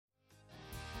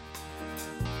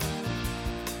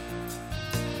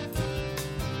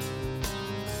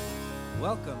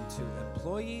Welcome to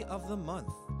Employee of the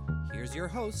Month. Here's your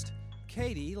host,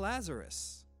 Katie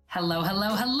Lazarus. Hello,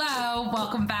 hello, hello.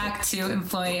 Welcome back to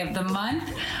Employee of the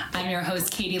Month. I'm your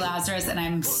host, Katie Lazarus, and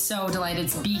I'm so delighted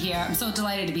to be here. I'm so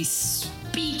delighted to be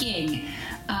speaking.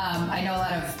 I know a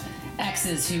lot of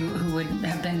exes who would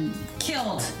have been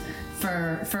killed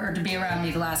for to be around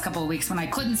me the last couple of weeks when I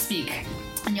couldn't speak.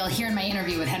 And you'll hear in my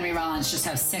interview with Henry Rollins just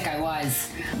how sick I was.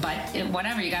 But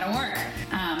whatever, you gotta work.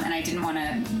 And I didn't want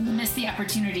to miss the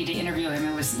opportunity to interview him.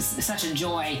 It was such a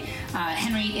joy.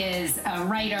 Henry is a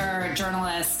writer, a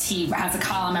journalist. He has a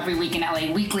column every week in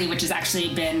LA Weekly, which has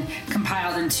actually been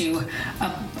compiled into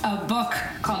a book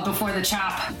called Before the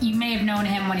Chop. You may have known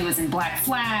him when he was in Black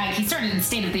Flag. He started in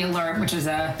State of the Alert, which was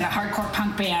a hardcore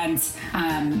punk band.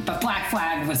 But Black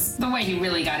Flag was the way he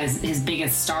really got his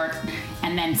biggest start.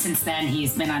 And then since then,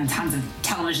 he's been on tons of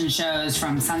television shows,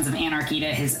 from Sons of Anarchy to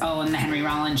his own The Henry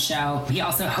Rollins Show. He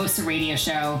also hosts a radio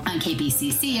show on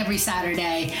KPCC every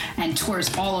Saturday and tours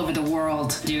all over the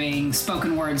world doing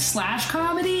spoken word /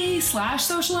 comedy /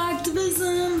 social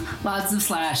activism. Lots of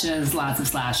slashes, lots of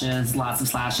slashes, lots of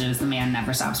slashes. The man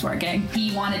never stops working.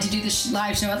 He wanted to do the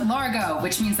live show at Largo,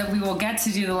 which means that we will get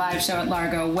to do the live show at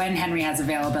Largo when Henry has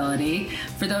availability.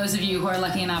 For those of you who are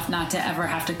lucky enough not to ever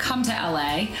have to come to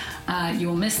LA, you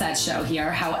will miss that show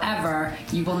here. However,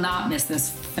 you will not miss this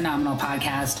phenomenal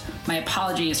podcast. My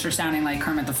apologies for sounding like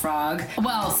Kermit the Frog.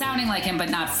 Well, sounding like him, but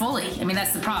not fully. I mean,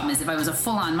 that's the problem, is if I was a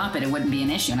full-on Muppet, it wouldn't be an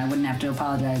issue, and I wouldn't have to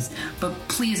apologize. But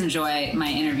please enjoy my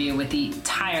interview with the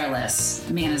tireless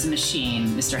man as a machine,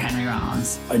 Mr. Henry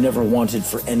Rollins. I never wanted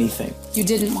for anything. You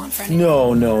didn't want for anything?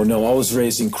 No. I was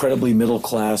raised incredibly middle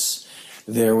class.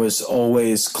 There was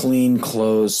always clean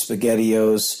clothes,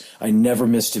 SpaghettiOs. I never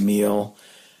missed a meal.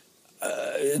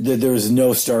 There was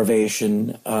no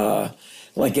starvation.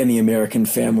 Like any American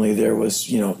family, there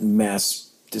was,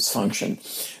 mass dysfunction.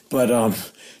 But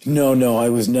no, I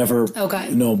was never.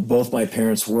 Okay. No, both my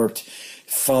parents worked.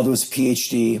 Father was a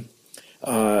PhD,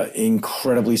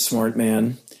 incredibly smart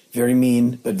man, very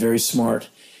mean but very smart.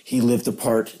 He lived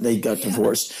apart. They got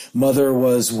divorced. Mother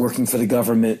was working for the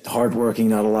government, hardworking,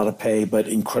 not a lot of pay, but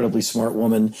incredibly smart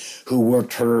woman who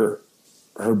worked her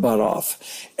butt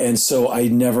off. And so I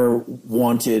never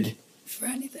wanted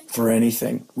for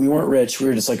anything. We weren't rich. We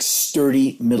were just like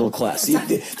sturdy middle class.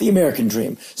 The American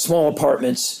dream. Small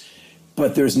apartments,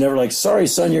 but there's never like, sorry,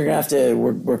 son, you're going to have to,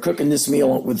 we're cooking this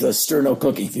meal with a Sterno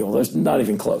cooking fuel. There's not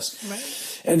even close.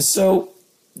 Right. And so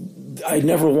I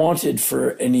never wanted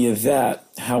for any of that.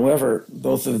 However,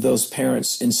 both of those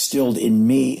parents instilled in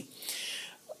me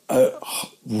a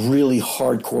really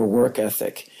hardcore work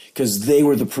ethic, because they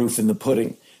were the proof in the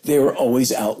pudding. They were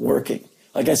always out working.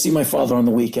 Like, I see my father on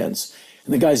the weekends,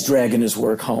 and the guy's dragging his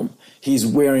work home. He's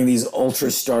wearing these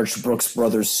ultra-starched Brooks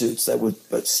Brothers suits that would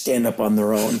stand up on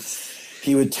their own.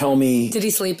 He would tell me... Did he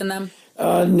sleep in them?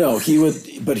 No, he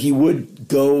would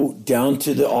go down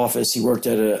to the office. He worked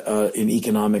at an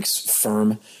economics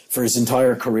firm for his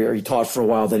entire career. He taught for a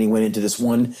while, then he went into this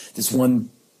one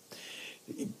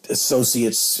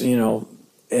associate's,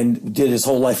 and did his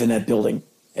whole life in that building.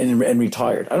 And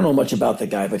retired. I don't know much about the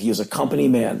guy, but he was a company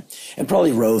man and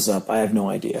probably rose up. I have no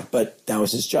idea, but that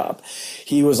was his job.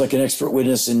 He was like an expert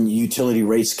witness in utility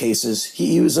rates cases.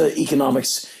 He was an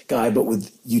economics guy, but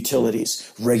with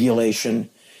utilities, regulation.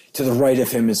 To the right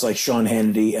of him is like Sean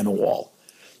Hannity and a wall.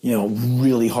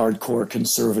 Really hardcore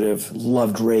conservative,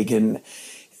 loved Reagan.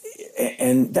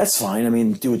 And that's fine. I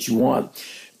mean, do what you want.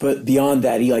 But beyond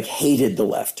that, he hated the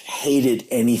left, hated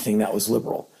anything that was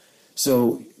liberal.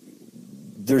 So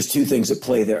there's two things at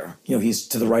play there. He's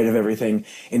to the right of everything,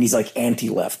 and he's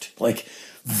anti-left,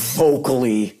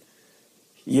 vocally.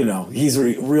 He's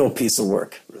a real piece of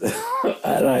work.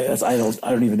 And I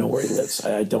don't even know where he lives.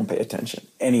 I don't pay attention.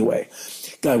 Anyway,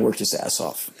 guy worked his ass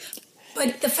off.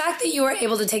 But the fact that you were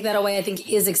able to take that away, I think,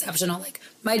 is exceptional.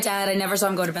 My dad, I never saw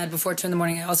him go to bed before 2 a.m.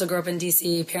 I also grew up in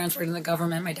D.C. Parents worked in the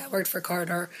government. My dad worked for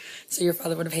Carter, so your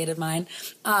father would have hated mine.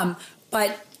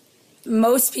 But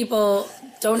most people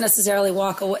don't necessarily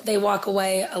walk away. They walk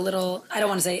away a little, I don't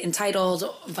want to say entitled,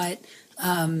 but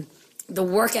the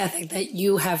work ethic that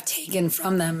you have taken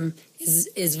from them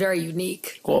is very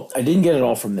unique. Well, I didn't get it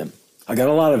all from them. I got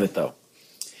a lot of it, though.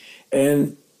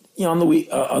 And, on the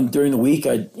week, during the week,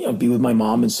 I'd be with my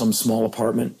mom in some small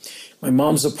apartment. My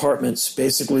mom's apartments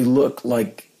basically look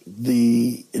like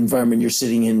the environment you're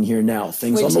sitting in here now.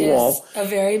 Things on the wall. A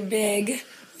very big,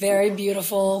 very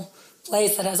beautiful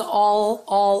place that has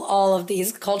all of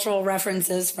these cultural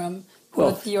references from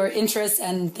both your interests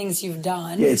and things you've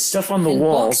done. Yeah, it's stuff on the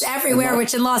walls. Books everywhere,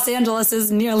 which in Los Angeles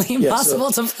is nearly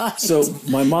impossible to find. So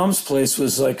my mom's place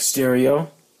was like stereo,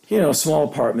 small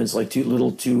apartments, like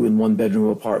two and one bedroom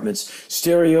apartments,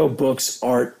 stereo, books,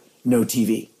 art, no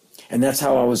TV. And that's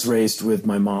how I was raised with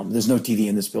my mom. There's no TV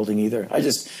in this building either.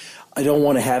 I don't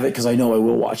want to have it because I know I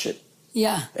will watch it.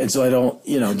 Yeah. And so I don't,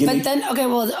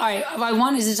 all right. I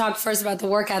wanted to talk first about the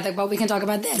work ethic, but we can talk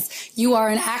about this. You are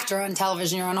an actor on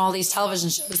television. You're on all these television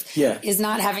shows. Yeah. Is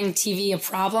not having TV a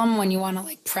problem when you want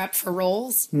to prep for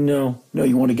roles? No,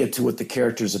 you want to get to what the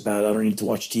character's about. I don't need to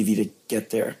watch TV to get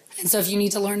there. And so if you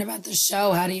need to learn about the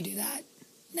show, how do you do that?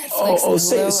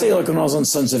 Netflix? Say like when I was on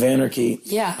Sons of Anarchy.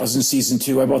 Yeah. I was in season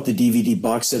 2. I bought the DVD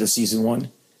box set of season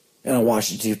 1. And I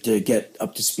watched it to get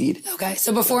up to speed. Okay,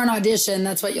 so before an audition,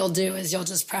 that's what you'll do is you'll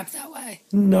just prep that way.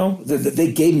 No,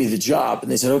 they gave me the job.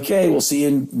 And they said, okay, we'll see you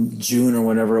in June or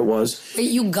whenever it was. Wait,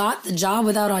 you got the job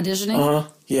without auditioning? Uh-huh.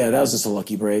 Yeah, that was just a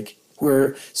lucky break.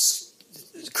 Where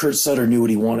Kurt Sutter knew what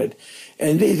he wanted.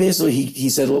 And basically he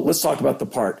said, let's talk about the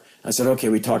part. I said, okay,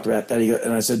 we talked about that.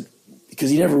 And I said, because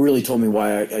he never really told me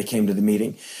why I came to the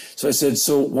meeting. So I said,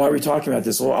 so why are we talking about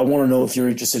this? Well, I want to know if you're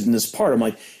interested in this part. I'm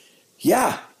like,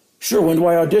 yeah. Sure, when do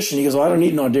I audition? He goes, well, I don't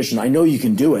need an audition. I know you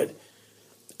can do it.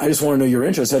 I just want to know your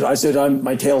interest. I said,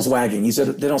 my tail's wagging. He said,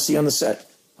 they don't see you on the set.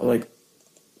 I'm like,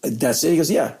 that's it? He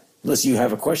goes, yeah, unless you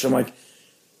have a question. I'm like,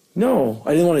 no,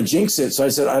 I didn't want to jinx it. So I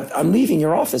said, I'm leaving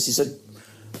your office. He said,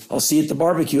 I'll see you at the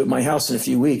barbecue at my house in a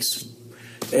few weeks.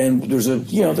 And there's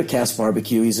the cast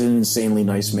barbecue. He's an insanely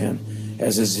nice man,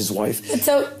 as is his wife. And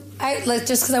so,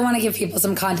 just because I want to give people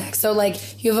some context. So,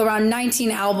 you have around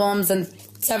 19 albums and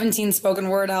 17 spoken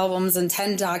word albums and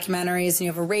 10 documentaries, and you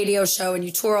have a radio show, and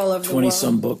you tour all over the world.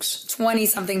 20-some books.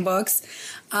 20-something books.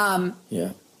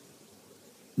 Yeah.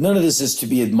 None of this is to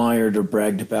be admired or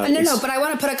bragged about. No, but I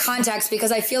want to put a context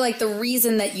because I feel like the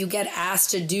reason that you get asked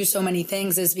to do so many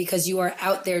things is because you are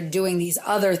out there doing these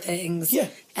other things. Yeah.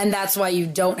 And that's why you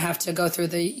don't have to go through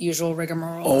the usual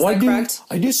rigmarole. Oh, is that correct?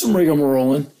 I do some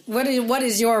rigmaroling. What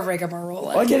is your rigmarole?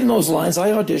 I get in those lines.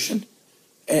 I audition.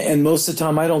 And most of the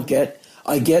time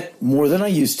I get more than I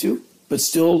used to, but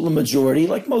still the majority,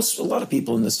 a lot of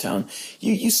people in this town,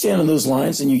 you stand on those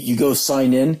lines and you go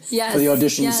sign in for the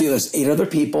audition. Yes. You see there's 8 other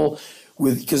people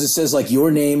because it says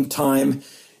your name, time,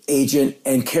 agent,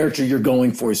 and character you're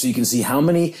going for. So you can see how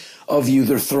many of you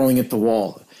they're throwing at the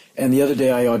wall. And the other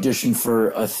day I auditioned for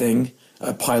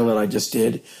a pilot I just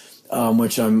did,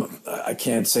 which I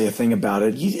can't say a thing about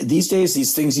it. These days,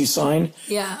 these things you sign.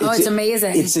 Yeah. It's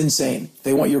amazing. It's insane.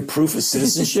 They want your proof of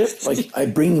citizenship. I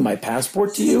bring my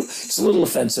passport to you. It's a little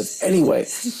offensive. Anyway,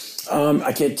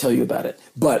 I can't tell you about it.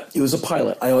 But it was a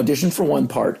pilot. I auditioned for one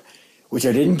part, which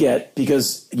I didn't get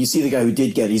because you see the guy who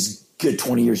did get it. He's good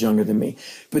 20 years younger than me.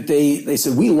 But they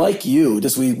said, we like you.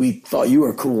 Just we thought you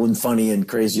were cool and funny and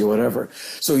crazy or whatever.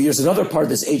 So here's another part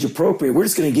that's age appropriate. We're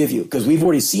just going to give you, because we've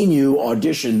already seen you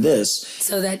audition this.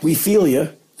 So that we feel you.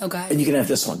 Okay. And you can have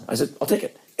this one. I said, I'll take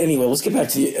it. Anyway, let's get back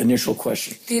to the initial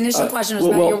question. The initial question was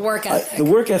about your work ethic. The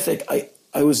work ethic,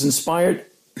 I was inspired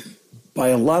by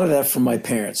a lot of that from my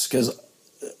parents because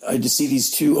I just see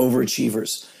these two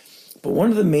overachievers. But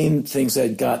one of the main things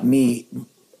that got me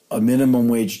a minimum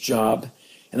wage job,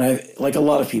 and I, like a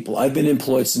lot of people, I've been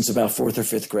employed since about 4th or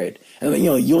 5th grade. And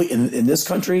you'll in this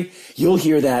country, you'll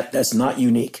hear that. That's not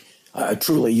unique.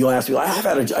 Truly, you'll ask people, I've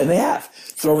had a job, and they have,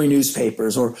 throwing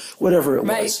newspapers or whatever it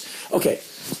was. Okay,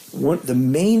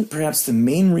 perhaps the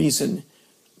main reason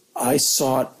I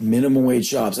sought minimum wage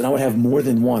jobs, and I would have more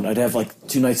than one. I'd have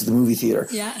 2 nights at the movie theater,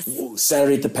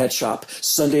 Saturday at the pet shop,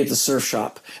 Sunday at the surf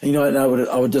shop, and I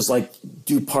would just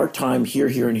do part-time here,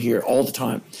 and here all the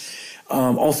time,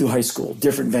 all through high school,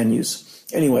 different venues.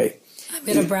 Anyway, I'm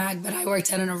gonna brag, but I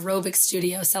worked at an aerobic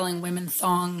studio selling women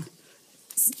thong.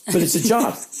 But it's a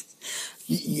job.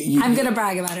 I'm gonna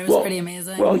brag about it. It was pretty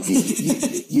amazing. Well,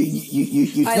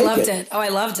 you I loved it. Oh, I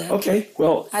loved it. Okay,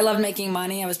 well, I loved making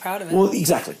money. I was proud of it. Well,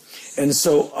 exactly. And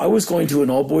so I was going to an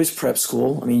all-boys prep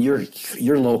school. I mean,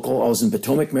 you're local. I was in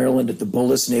Potomac, Maryland at the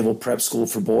Bullis Naval Prep School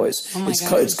for Boys. Oh my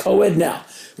God. It's co-ed now.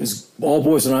 It was all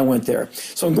boys when I went there.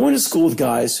 So I'm going to school with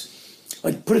guys.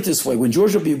 Put it this way: when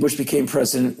George W. Bush became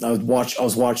president, I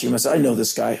was watching him. I said, I know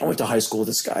this guy. I went to high school with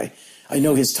this guy. I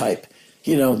know his type.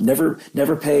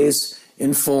 Never pays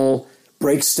in full,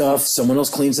 breaks stuff, someone else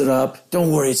cleans it up.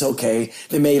 Don't worry, it's okay.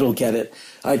 The maid will get it.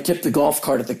 I tipped the golf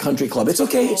cart at the country club. It's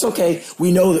okay.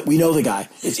 We know the guy.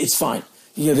 It's fine.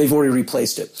 They've already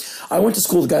replaced it. I went to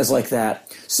school with guys like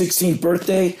that. 16th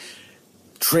birthday,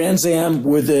 Trans Am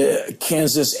with the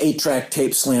Kansas 8-track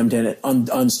tape slammed in it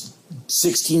on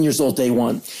 16 years old, day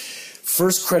one.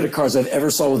 First credit cards I've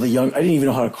ever saw with I didn't even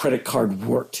know how a credit card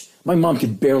worked. My mom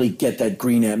could barely get that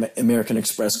green American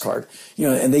Express card,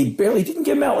 and they barely didn't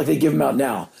give them out like they give them out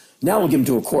now. Now we'll give them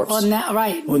to a corpse. Well, now,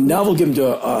 right. Well, now we'll give them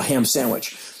to a ham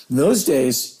sandwich. In those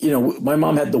days, my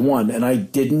mom had the one, and I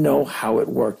didn't know how it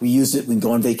worked. We used it when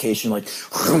go on vacation, like,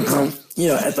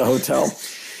 at the hotel.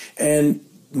 And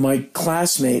my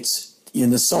classmates in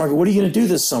the summer go, what are you going to do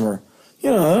this summer? I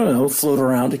don't know, float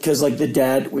around, because like the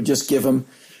dad would just give them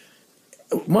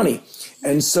money.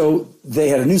 And so they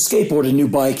had a new skateboard, a new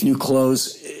bike, new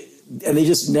clothes, and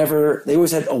they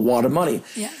always had a wad of money.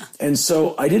 Yeah. And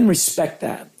so I didn't respect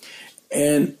that.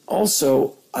 And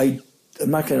also, I'm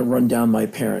not going to run down my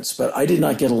parents, but I did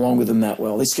not get along with them that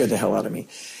well. They scared the hell out of me.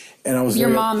 And I was Your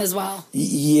mom as well.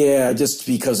 Yeah, just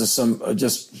because of some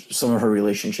of her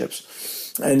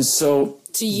relationships. And so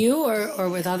to you or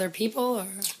with other people or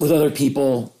with other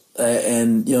people,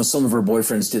 and some of her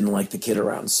boyfriends didn't like the kid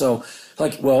around. So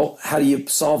how do you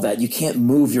solve that? You can't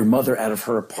move your mother out of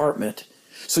her apartment.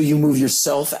 So you move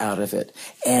yourself out of it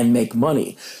and make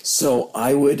money. So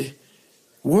I would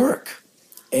work.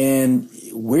 And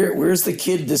where's the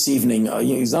kid this evening?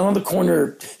 He's not on the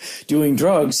corner doing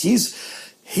drugs.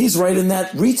 He's right in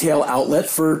that retail outlet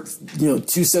for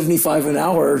 $2.75 an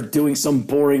hour doing some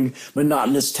boring,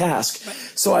 monotonous task. Right.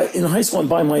 So in high school, I'm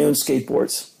buying my own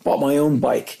skateboards, bought my own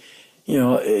bike.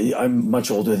 I'm much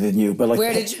older than you, but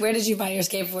where did you buy your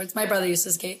skateboards? My brother used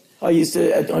to skate. I used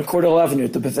to on Cordell Avenue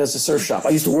at the Bethesda Surf Shop. I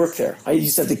used to work there. I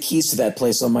used to have the keys to that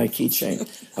place on my keychain.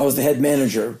 I was the head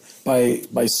manager by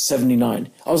 79.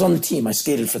 I was on the team. I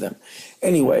skated for them.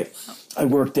 Anyway, I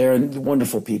worked there, and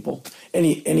wonderful people.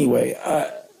 Anyway,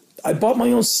 I bought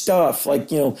my own stuff,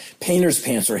 painter's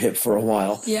pants were hip for a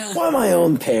while. Yeah. Buy my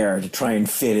own pair to try and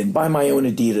fit in, buy my own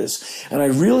Adidas. And I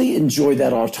really enjoyed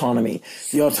that autonomy.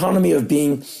 The autonomy of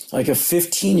being like a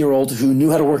 15-year-old who knew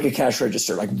how to work a cash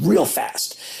register, like real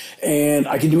fast. And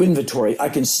I can do inventory, I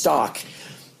can stock.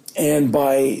 And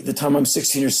by the time I'm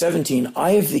 16 or 17,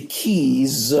 I have the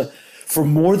keys for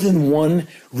more than one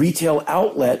retail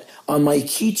outlet on my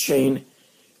keychain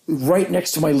right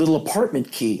next to my little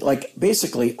apartment key. Like,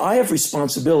 basically, I have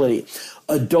responsibility.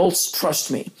 Adults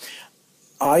trust me.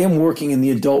 I am working in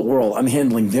the adult world. I'm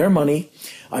handling their money.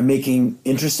 I'm making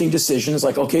interesting decisions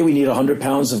like, okay, we need 100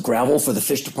 pounds of gravel for the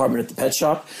fish department at the pet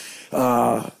shop,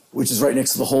 which is right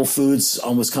next to the Whole Foods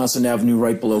on Wisconsin Avenue,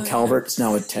 right below Calvert. It's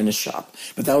now a tennis shop.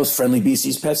 But that was Friendly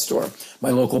BC's pet store,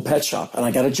 my local pet shop. And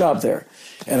I got a job there.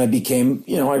 And I became,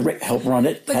 I helped run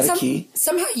it, but had a key.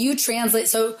 Somehow you translate.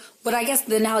 So what I guess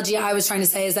the analogy I was trying to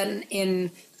say is that in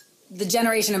the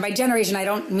generation, and by generation, I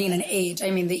don't mean an age,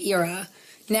 I mean the era.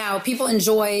 Now, people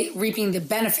enjoy reaping the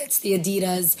benefits, the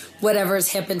Adidas, whatever's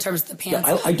hip in terms of the pants.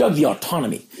 Yeah, I dug the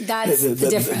autonomy. That's the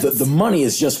difference. The money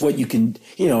is just what you can,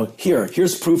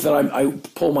 here's proof that I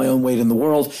pull my own weight in the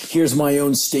world. Here's my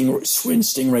own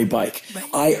Stingray bike. Right.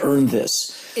 I earned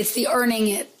this. It's the earning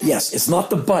it. Yes, it's not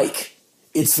the bike.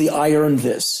 It's the I earned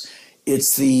this.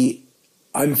 It's the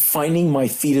I'm finding my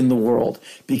feet in the world,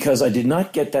 because I did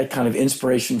not get that kind of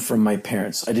inspiration from my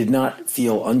parents. I did not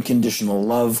feel unconditional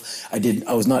love.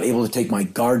 I was not able to take my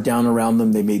guard down around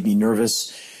them. They made me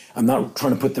nervous. I'm not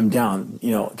trying to put them down,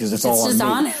 because it's all on me.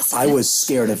 Honest. I was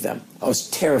scared of them. I was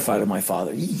terrified of my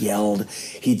father. He yelled.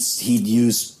 He'd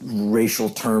use racial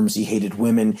terms. He hated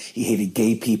women. He hated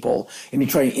gay people. And he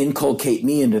tried to inculcate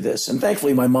me into this. And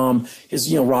thankfully, my mom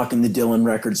is, rocking the Dylan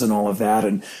records and all of that.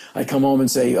 And I come home and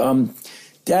say,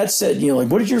 Dad said,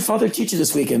 what did your father teach you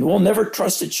this weekend? Well, never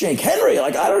trust a chink. Henry,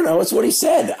 I don't know. It's what he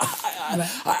said.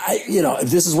 If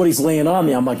this is what he's laying on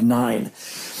me, I'm like 9.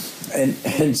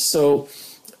 And so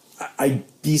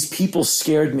these people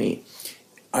scared me.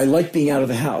 I like being out of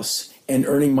the house and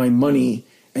earning my money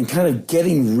and kind of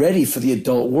getting ready for the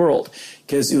adult world,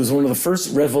 because it was one of the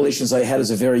first revelations I had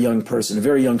as a very young person, a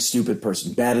very young, stupid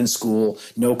person, bad in school,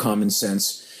 no common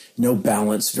sense, no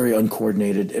balance, very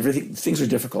uncoordinated. Things are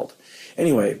difficult.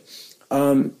 Anyway,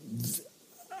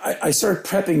 I started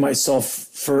prepping myself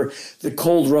for the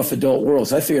cold, rough adult world.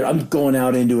 So I figured I'm going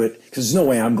out into it because there's no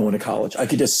way I'm going to college. I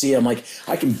could just see, I'm like,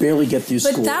 I can barely get through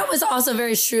school. But that was also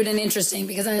very shrewd and interesting,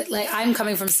 because I'm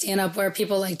coming from stand-up where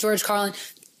people like George Carlin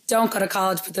don't go to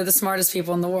college, but they're the smartest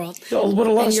people in the world. But a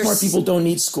lot of smart people don't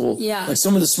need school. Yeah. Like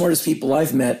some of the smartest people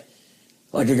I've met,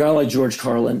 like a guy like George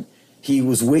Carlin, he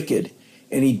was wicked.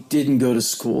 And he didn't go to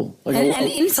school.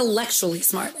 And intellectually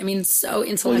smart. I mean, so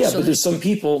intellectually. Well, yeah, but there's some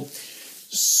people,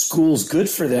 school's good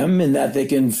for them in that they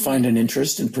can find an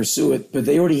interest and pursue it, but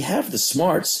they already have the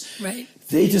smarts. Right.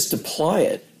 They just apply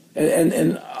it.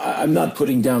 And I'm not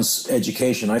putting down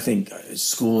education. I think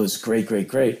school is great, great,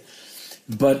 great.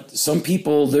 But some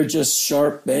people, they're just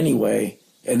sharp anyway,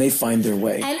 and they find their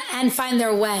way. And find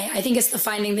their way. I think it's the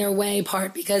finding their way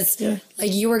part because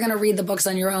like you were going to read the books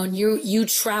on your own. You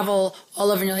travel all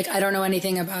over and you're like, I don't know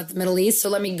anything about the Middle East, so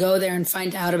let me go there and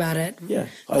find out about it. Yeah,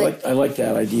 I like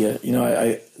that idea. You know,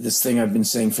 I this thing I've been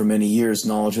saying for many years,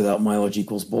 knowledge without mileage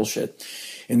equals bullshit.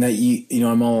 And that you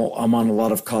know, I'm on a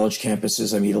lot of college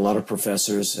campuses. I meet a lot of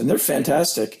professors, and they're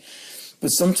fantastic.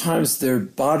 But sometimes their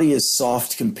body is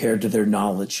soft compared to their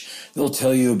knowledge. They'll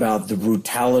tell you about the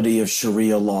brutality of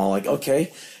Sharia law. Like,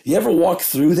 okay, you ever walk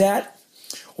through that?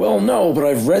 Well, no, but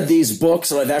I've read these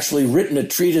books and I've actually written a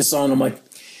treatise on them. Like,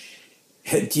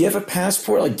 hey, do you have a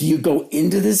passport? Like, do you go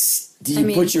into this? Do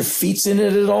you put your feet in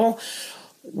it at all?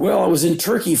 Well, I was in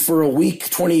Turkey for a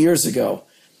week 20 years ago.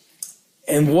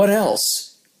 And what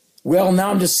else? Well,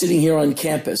 now I'm just sitting here on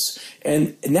campus.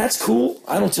 And that's cool.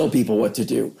 I don't tell people what to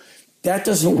do. That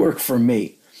doesn't work for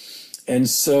me. And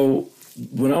so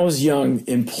when I was young,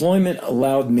 employment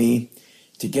allowed me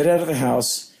to get out of the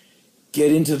house,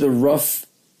 get into the rough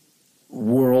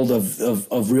world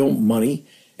of real money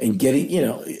and getting, you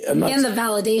know, and the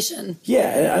validation.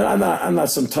 Yeah, I'm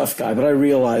not some tough guy, but I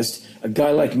realized a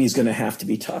guy like me is going to have to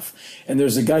be tough. And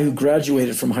there's a guy who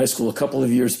graduated from high school a couple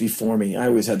of years before me. I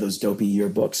always had those dopey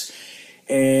yearbooks.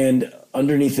 And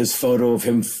underneath his photo of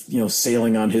him, you know,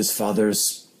 sailing on his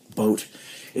father's boat,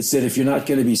 it said, if you're not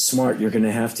going to be smart, you're going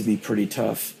to have to be pretty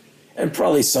tough. And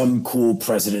probably some cool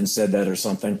president said that or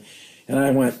something. And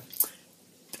I went,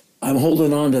 I'm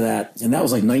holding on to that. And that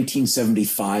was like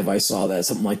 1975. I saw that,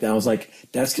 something like that. I was like,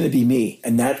 that's going to be me.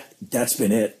 And that's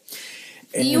been it.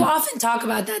 And you often talk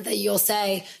about that you'll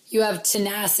say you have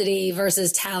tenacity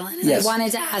versus talent. And yes. I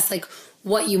wanted to ask like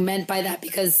what you meant by that,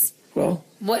 because well,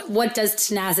 what does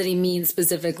tenacity mean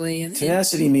specifically?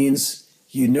 Tenacity means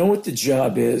you know what the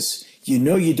job is. You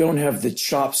know you don't have the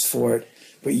chops for it,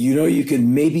 but you know you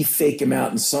can maybe fake them out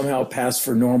and somehow pass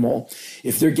for normal.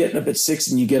 If they're getting up at 6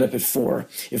 and you get up at 4,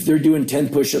 if they're doing 10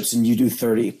 push-ups and you do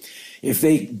 30, if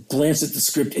they glance at the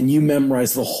script and you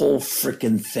memorize the whole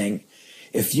frickin' thing,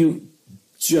 if you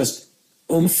just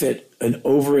oomph it and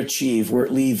overachieve where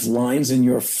it leaves lines in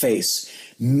your face,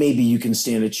 maybe you can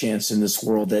stand a chance in this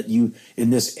world, that you,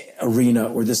 in this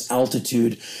arena or this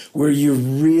altitude where you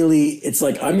really, it's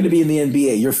like, I'm going to be in the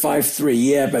NBA. You're 5'3".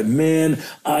 Yeah, but man,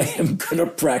 I am going to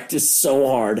practice so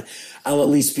hard. I'll at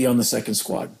least be on the second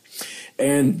squad.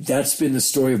 And that's been the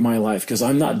story of my life, because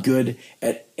I'm not good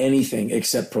at anything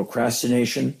except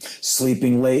procrastination,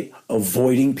 sleeping late,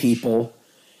 avoiding people,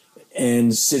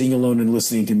 and sitting alone and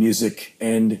listening to music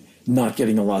and not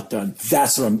getting a lot done.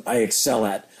 That's what I excel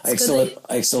at. I excel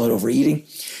at overeating.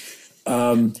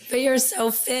 But you're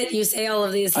so fit. You say all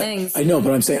of these things. I know,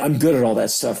 but I'm saying I'm good at all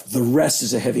that stuff. The rest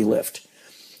is a heavy lift.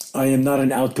 I am not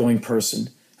an outgoing person.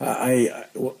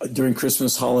 During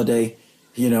Christmas holiday,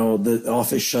 you know, the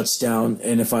office shuts down,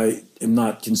 and if I am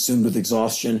not consumed with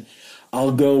exhaustion,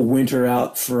 I'll go winter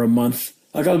out for a month.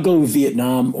 Like I'll go to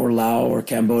Vietnam or Laos or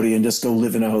Cambodia and just go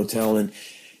live in a hotel and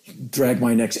drag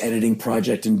my next editing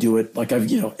project and do it. Like I've,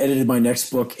 you know, edited my next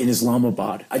book in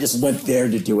Islamabad. I just went there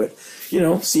to do it. You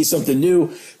know, see something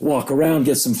new, walk around,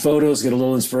 get some photos, get a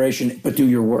little inspiration, but do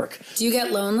your work. Do you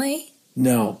get lonely?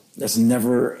 No, that's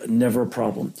never a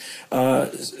problem.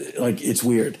 Like it's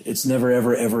weird. It's never,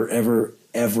 ever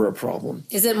a problem.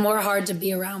 Is it more hard to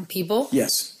be around people?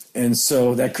 Yes. And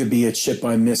so that could be a chip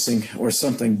I'm missing or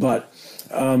something. But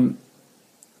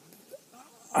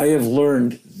I have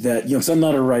learned that, you know, because I'm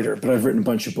not a writer, but I've written a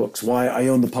bunch of books. Why? I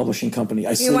own the publishing company.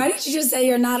 Why did you just say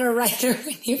you're not a writer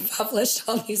when you published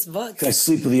all these books? I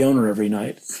sleep with the owner every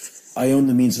night. I own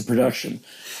the means of production.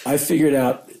 I figured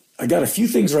out, I got a few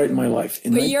things right in my life.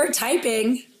 But you're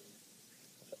typing.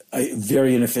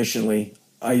 Very inefficiently.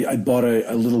 I bought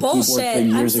a little keyboard thing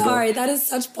years ago. I'm sorry, that is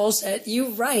such bullshit. You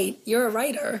write. You're a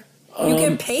writer. You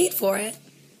get paid for it.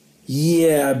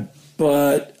 Yeah,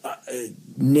 but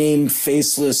name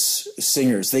faceless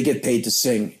singers. They get paid to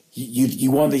sing.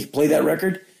 You want to play that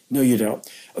record? No, you don't.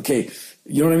 Okay,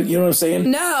 you know what I'm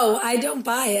saying? No, I don't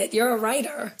buy it. You're a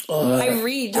writer. I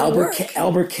read your work.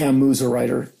 Albert Camus, a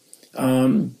writer.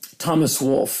 Thomas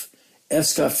Wolfe, F.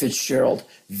 Scott Fitzgerald.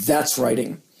 That's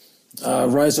writing.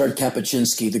 Ryszard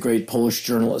Kapuscinski, the great Polish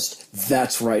journalist.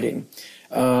 That's writing.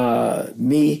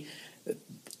 Me,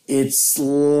 it's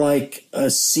like a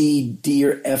C, D,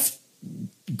 or F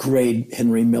grade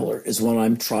Henry Miller is what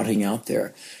I'm trotting out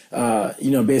there.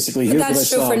 You know, basically, but here's what I saw.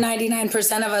 saw. That's true for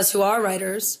 99% of us who are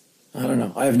writers. I don't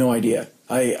know. I have no idea.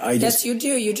 Yes, you do.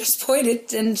 You just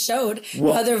pointed and showed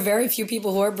how there are very few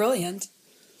people who are brilliant.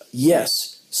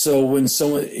 Yes. So when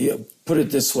someone, put it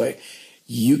this way,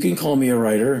 you can call me a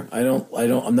writer.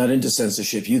 I'm not into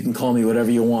censorship. You can call me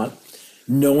whatever you want.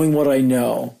 Knowing what I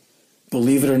know,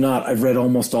 believe it or not, I've read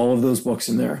almost all of those books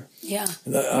in there. Yeah.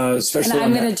 Especially and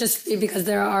I'm going to just, because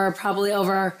there are probably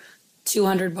over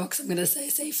 200 books, I'm going to say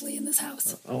safely in this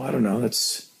house. Oh, I don't know.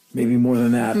 That's maybe more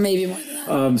than that. Maybe more than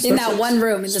that. In that one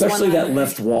room. In especially one that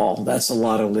left wall. That's a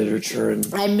lot of literature. And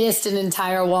I missed an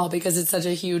entire wall because it's such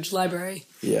a huge library.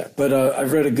 Yeah, but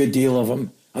I've read a good deal of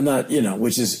them. I'm not,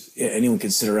 which is, anyone can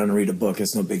sit around and read a book.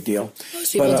 It's no big deal.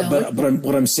 Most people don't. But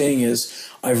what I'm saying is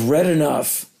I've read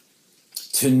enough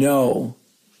to know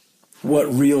what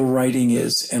real writing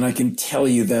is, and I can tell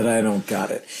you that I don't got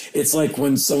it. It's like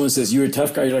when someone says, you're a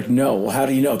tough guy, you're like, no. Well, how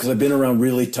do you know? Because I've been around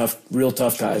real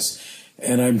tough guys,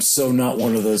 and I'm so not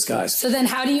one of those guys. So then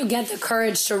how do you get the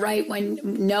courage to write when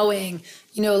knowing,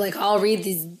 like I'll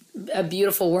read a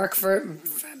beautiful work from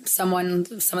some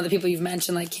of the people you've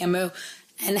mentioned, like Camus,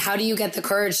 and how do you get the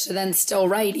courage to then still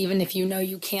write, even if you know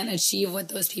you can't achieve what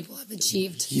those people have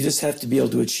achieved? You just have to be able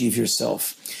to achieve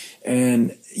yourself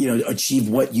and, achieve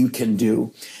what you can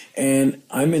do. And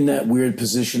I'm in that weird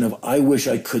position of, I wish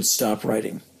I could stop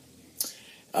writing.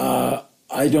 I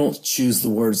don't choose the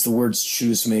words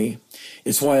choose me.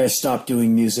 It's why I stopped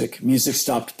doing music. Music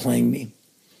stopped playing me.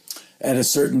 At a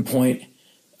certain point,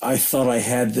 I thought I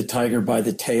had the tiger by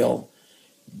the tail.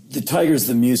 The tiger's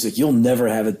the music. You'll never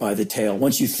have it by the tail.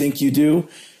 Once you think you do,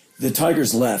 the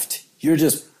tiger's left. You're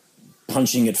just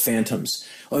punching at phantoms.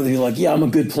 Or you're like, yeah, I'm a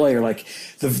good player. Like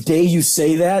the day you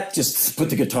say that, just put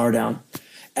the guitar down.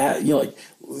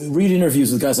 Read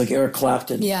interviews with guys like Eric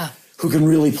Clapton, who can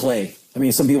really play. I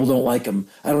mean, some people don't like him.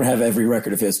 I don't have every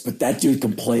record of his, but that dude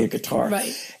can play a guitar.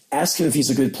 Right. Ask him if he's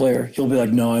a good player. He'll be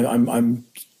like, no,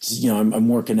 I'm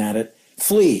working at it.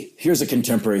 Flea, here's a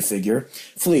contemporary figure.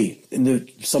 Flea, in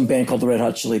some band called the Red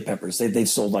Hot Chili Peppers. They've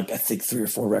sold I think 3 or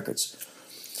 4 records.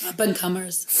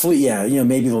 Up-and-comers. Flea, yeah,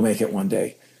 maybe they'll make it one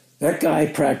day. That guy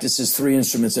practices 3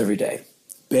 instruments every day: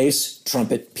 bass,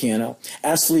 trumpet, piano.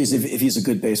 Ask Flea if he's a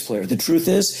good bass player. The truth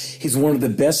is, he's one of the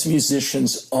best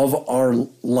musicians of our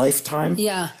lifetime.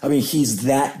 Yeah. I mean, he's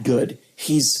that good.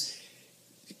 He's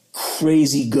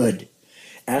crazy good.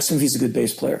 Ask him if he's a good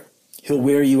bass player. He'll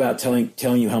wear you out telling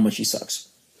you how much he sucks.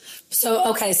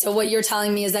 So what you're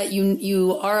telling me is that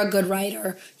you are a good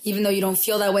writer, even though you don't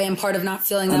feel that way, and part of not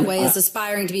feeling that way is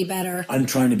aspiring to be better. I'm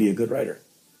trying to be a good writer.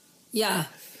 Yeah.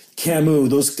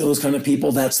 Camus, those kind of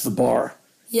people, that's the bar.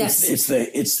 Yes. It's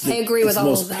the I agree with all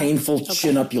most of that. painful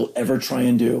chin up you'll ever try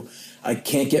and do. I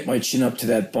can't get my chin up to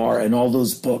that bar, and all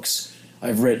those books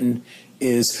I've written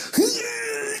is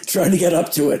trying to get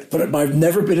up to it. But I've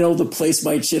never been able to place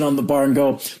my chin on the bar and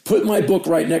go, put my book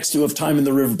right next to Of Time in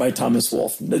the River by Thomas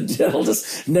Wolfe. That'll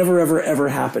just never, ever, ever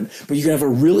happen. But you can have a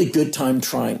really good time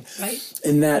trying. Right.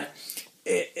 In that,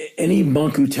 any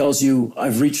monk who tells you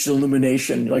I've reached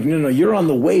illumination, like, no, you're on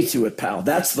the way to it, pal.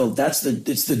 It's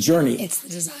the journey. It's the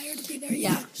desire to be there.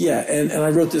 Yeah. Yeah. And I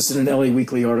wrote this in an LA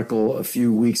Weekly article a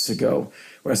few weeks ago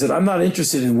where I said, I'm not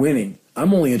interested in winning.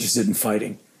 I'm only interested in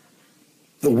fighting.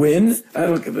 The win's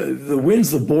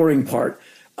the boring part.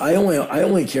 I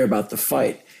only care about the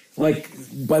fight. Like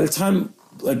by the time,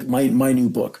 like my new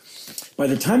book, by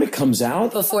the time it comes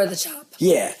out, Before the Chop.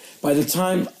 Yeah. By the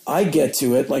time I get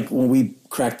to it, like when we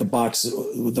cracked the box,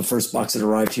 the first box that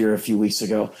arrived here a few weeks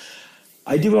ago,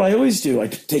 I do what I always do. I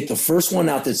take the first one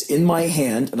out that's in my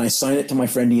hand and I sign it to my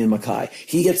friend Ian Mackay.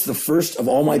 He gets the first of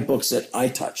all my books that I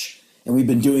touch. And we've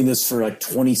been doing this for like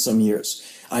 20 some years.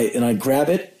 I grab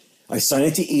it, I sign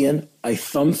it to Ian, I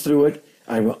thumb through it.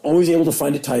 I'm always able to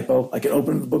find a typo. I can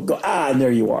open the book, go, and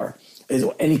there you are.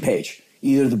 Any page.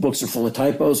 Either the books are full of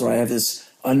typos or I have this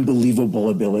unbelievable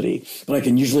ability. But I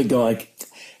can usually go like,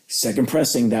 second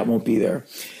pressing, that won't be there.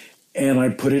 And I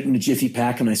put it in a Jiffy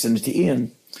pack and I send it to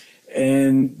Ian.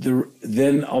 And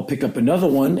then I'll pick up another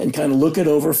one and kind of look it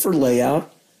over for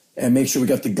layout and make sure we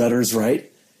got the gutters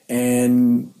right.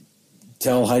 And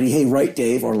tell Heidi, hey, write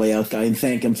Dave, our layout guy, and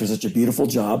thank him for such a beautiful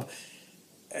job.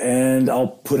 And I'll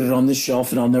put it on the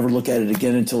shelf and I'll never look at it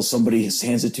again until somebody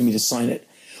hands it to me to sign it.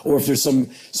 Or if there's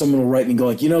someone will write me and go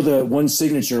like, the one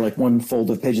signature, like one fold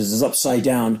of pages is upside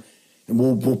down, and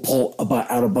we'll pull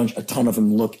out a ton of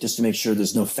them, look just to make sure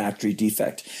there's no factory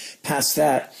defect. Past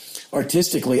that,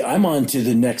 artistically, I'm on to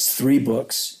the next 3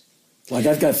 books. Like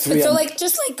I've got 3. So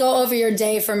just go over your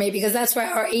day for me, because that's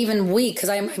why, or even week, because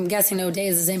I'm guessing no day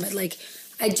is the same, but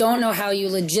I don't know how you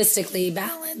logistically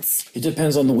balance. It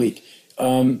depends on the week.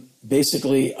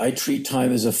 Basically, I treat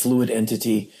time as a fluid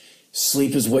entity.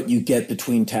 Sleep is what you get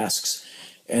between tasks.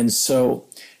 And so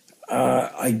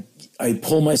I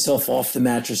pull myself off the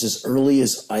mattress as early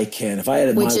as I can. If I had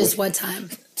it Which is what time?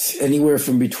 Anywhere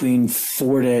from between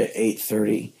 4 to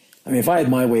 8:30. I mean, if I had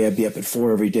my way, I'd be up at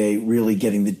 4 every day, really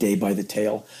getting the day by the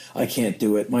tail. I can't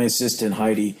do it. My assistant,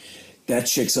 Heidi, That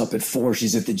chick's up at 4.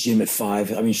 She's at the gym at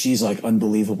 5. I mean, she's like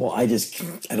unbelievable. I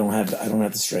don't have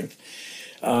the strength.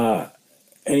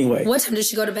 Anyway. What time does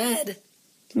she go to bed?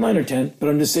 9 or 10. But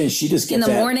I'm just saying she just gets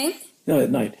in the morning. No, at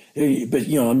night. But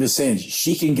I'm just saying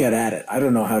she can get at it. I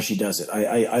don't know how she does it.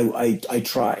 I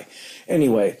try.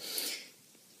 Anyway,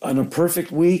 on a perfect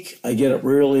week, I get up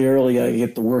really early. I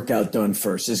get the workout done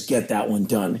first. Just get that one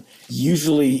done.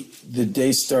 Usually the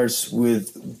day starts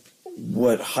with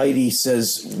what Heidi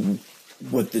says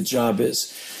what the job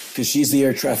is, because she's the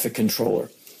air traffic controller.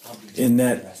 In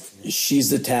that,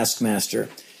 she's the taskmaster.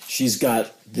 She's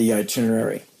got the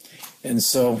itinerary. And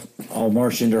so I'll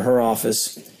march into her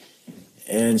office,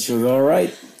 and she'll go, all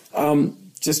right,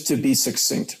 just to be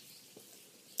succinct.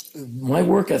 My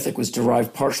work ethic was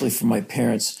derived partially from my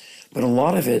parents, but a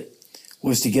lot of it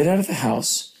was to get out of the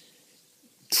house,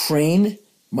 train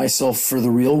myself for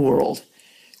the real world,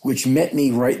 which met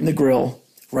me right in the grill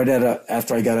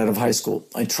after I got out of high school.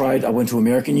 I went to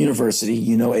American University,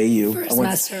 AU. For a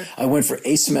semester. I went for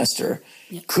a semester,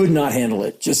 could not handle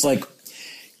it, just like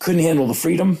couldn't handle the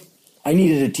freedom. I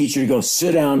needed a teacher to go,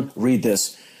 sit down, read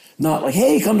this. Not like,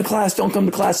 hey, come to class, don't come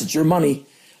to class, it's your money.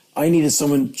 I needed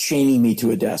someone chaining me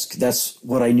to a desk. That's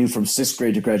what I knew from 6th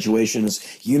grade to graduation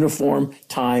is uniform,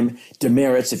 time,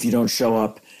 demerits if you don't show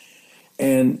up,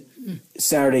 and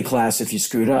Saturday class if you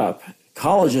screwed up.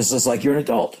 College is just like, you're an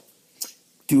adult.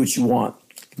 Do what you want.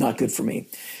 Not good for me.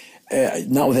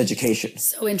 Not with education.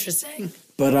 So interesting.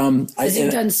 But because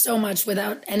you've done so much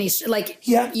without any,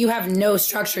 you have no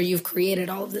structure. You've created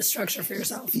all of this structure for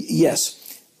yourself.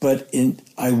 Yes, but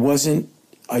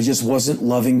I just wasn't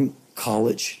loving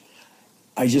college.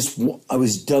 I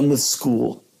was done with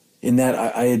school in that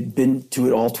I had been to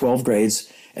it all 12 grades,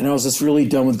 and I was just really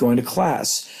done with going to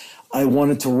class. I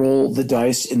wanted to roll the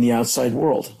dice in the outside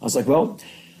world. I was like, well,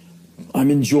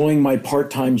 I'm enjoying my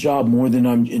part-time job more than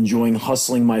I'm enjoying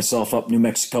hustling myself up New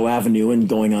Mexico Avenue and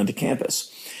going onto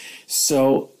campus.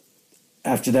 So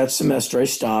after that semester, I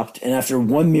stopped. And after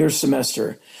one mere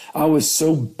semester, I was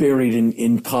so buried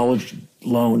in college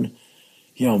loan.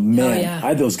 I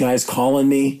had those guys calling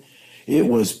me. It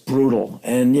was brutal.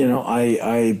 And,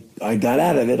 I got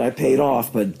out of it. I paid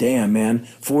off. But damn, man,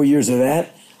 4 years of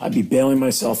that, I'd be bailing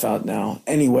myself out now.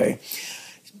 Anyway,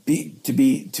 to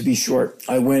be short,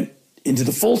 I went into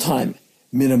the full-time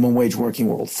minimum wage working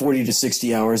world, 40 to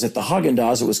 60 hours at the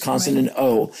Haagen-Dazs at Wisconsin and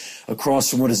O, across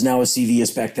from what is now a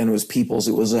CVS. Back then it was People's.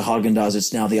 It was a Haagen-Dazs.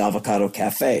 It's now the Avocado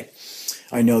Cafe.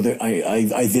 I know that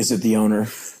I visit the owner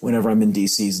whenever I'm in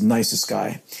D.C. He's the nicest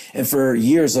guy. And for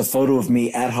years, a photo of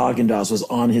me at Haagen-Dazs was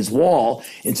on his wall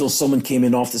until someone came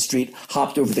in off the street,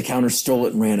 hopped over the counter, stole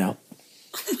it, and ran out.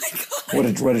 Oh, my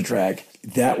God. What a drag.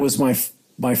 That was my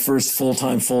first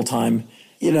full-time.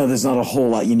 There's not a whole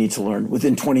lot you need to learn.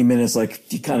 Within 20 minutes,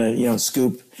 you kind of,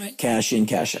 scoop, right. Cash in,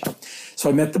 cash out. So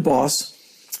I met the boss,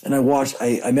 and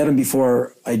I met him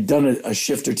before. I'd done a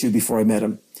shift or two before I met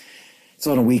him. It's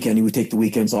on a weekend. He would take the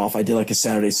weekends off. I did like a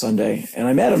Saturday, Sunday. And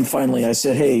I met him finally. I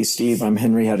said, hey, Steve, I'm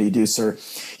Henry. How do you do, sir?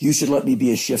 You should let me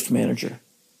be a shift manager.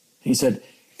 He said,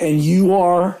 and you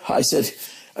are? I said,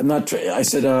 I'm not. I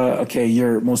said, okay,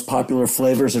 your most popular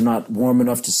flavors are not warm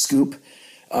enough to scoop.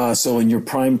 So in your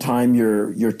prime time,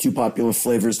 your two popular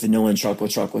flavors, vanilla and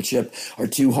chocolate chip, are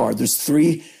too hard. There's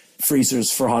 3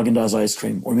 freezers for Haagen-Dazs ice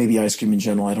cream, or maybe ice cream in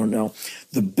general, I don't know.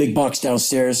 The big box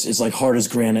downstairs is like hard as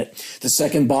granite. The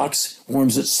second box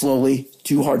warms it slowly,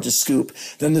 too hard to scoop.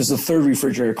 Then there's the third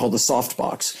refrigerator called the soft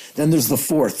box. Then there's the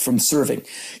fourth from serving.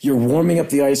 You're warming up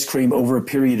the ice cream over a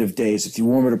period of days. If you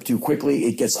warm it up too quickly,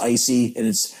 it gets icy and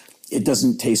it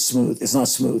doesn't taste smooth. It's not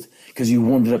smooth because you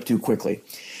warmed it up too quickly.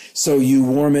 So you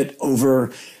warm it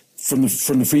over from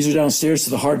the freezer downstairs to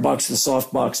the hard box to the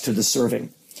soft box to the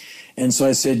serving. And so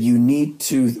I said, you need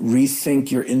to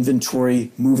rethink your inventory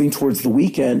moving towards the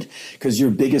weekend because your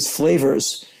biggest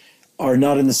flavors are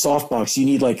not in the soft box. You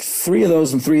need like 3 of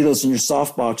those and 3 of those in your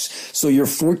soft box. So your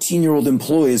 14-year-old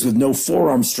employees with no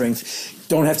forearm strength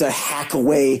don't have to hack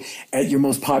away at your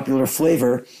most popular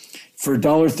flavor. For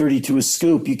 $1.32 a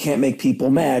scoop, you can't make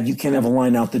people mad. You can't have a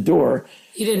line out the door.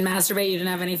 You didn't masturbate? You didn't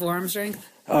have any forearm strength?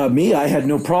 Me, I had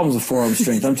no problems with forearm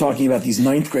strength. I'm talking about these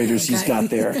 9th graders he's got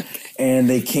there, and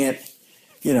they can't,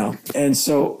 And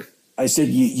so I said,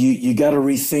 you got to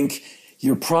rethink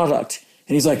your product.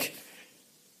 And he's like,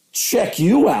 check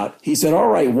you out. He said, all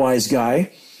right, wise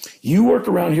guy, you work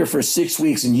around here for 6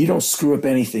 weeks and you don't screw up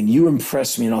anything. You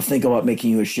impress me, and I'll think about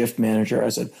making you a shift manager. I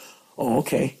said, oh,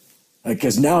 okay.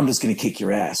 Because now I'm just going to kick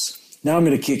your ass. Now I'm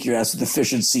going to kick your ass with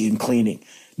efficiency and cleaning.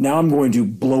 Now I'm going to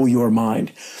blow your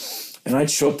mind. And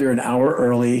I'd show up there an hour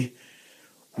early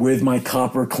with my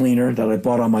copper cleaner that I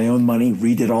bought on my own money,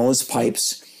 redid all his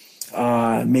pipes.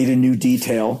 made a new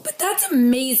detail. But that's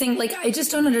amazing. Like, I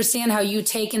just don't understand how you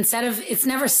take, instead of, it's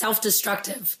never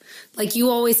self-destructive. Like, you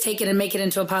always take it and make it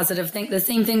into a positive thing. The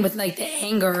same thing with, like, the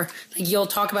anger. Like, you'll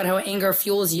talk about how anger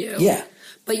fuels you. Yeah.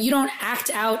 But you don't act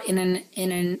out in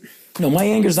an No, my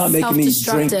anger's not making me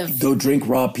self-destructive. go drink,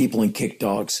 rob people, and kick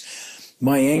dogs.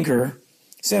 My anger,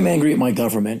 say I'm angry at my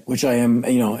government, which I am,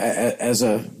 as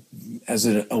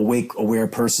an awake, aware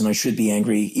person, I should be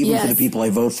angry, even for the people I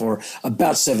vote for,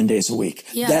 about 7 days a week.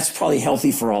 Yeah. That's probably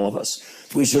healthy for all of us.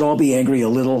 We should all be angry a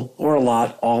little or a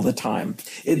lot all the time.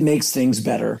 It makes things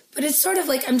better. But it's sort of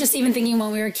like, I'm just even thinking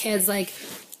when we were kids, like,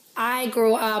 I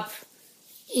grew up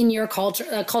in your culture,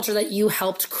 a culture that you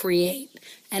helped create.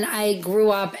 And I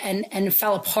grew up and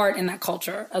fell apart in that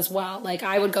culture as well. Like,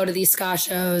 I would go to these ska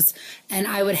shows and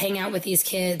I would hang out with these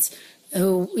kids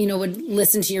who, would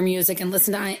listen to your music and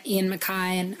listen to Ian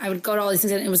MacKaye. And I would go to all these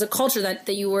things. And it was a culture that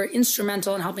you were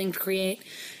instrumental in helping create.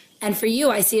 And for you,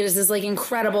 I see it as this, like,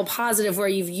 incredible positive where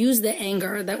you've used the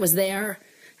anger that was there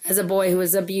as a boy who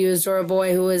was abused or a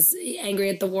boy who was angry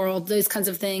at the world, those kinds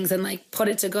of things, and, like, put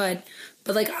it to good.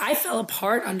 But, like, I fell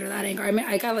apart under that anger. I mean,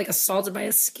 I got, like, assaulted by a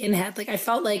skinhead. Like, I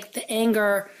felt like the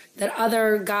anger that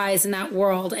other guys in that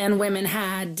world and women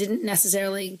had didn't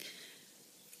necessarily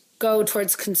go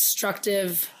towards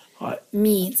constructive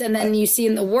means. And then you see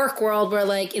in the work world where,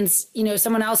 like,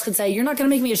 someone else could say, you're not going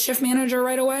to make me a shift manager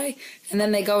right away. And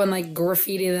then they go and, like,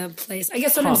 graffiti the place. I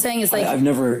guess what I'm saying is, like... I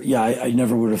never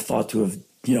would have thought to have,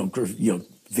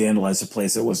 vandalize a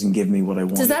place that wasn't giving me what I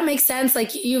wanted. Does that make sense?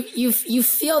 Like, you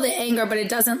feel the anger, but it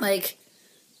doesn't, like,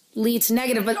 lead to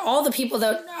negative. But all the people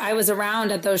that I was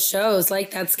around at those shows,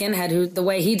 like that skinhead, who the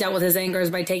way he dealt with his anger is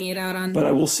by taking it out on. But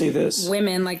I will say this: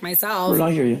 women like myself.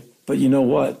 I hear you, but you know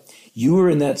what? You were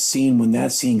in that scene when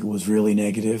that scene was really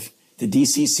negative. The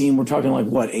DC scene, we're talking like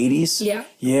what, 80s? Yeah.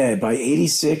 Yeah. By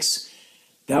 86,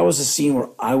 that was a scene where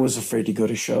I was afraid to go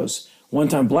to shows. One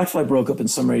time, Black Flag broke up in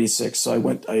summer '86, so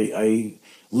I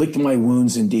licked my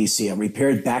wounds in D.C. I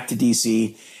repaired back to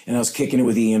D.C., and I was kicking it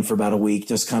with Ian for about a week,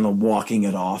 just kind of walking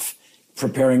it off,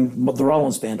 preparing the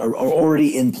Rollins Band, are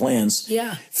already in plans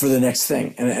for the next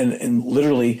thing. And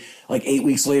literally, like 8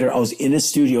 weeks later, I was in a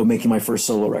studio making my first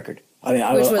solo record. I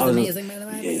mean, Which was amazing, by the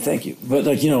way. Thank you. But,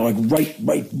 like,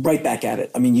 right back at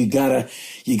it. I mean, you gotta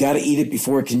eat it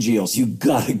before it congeals. You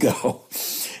gotta go.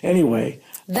 Anyway.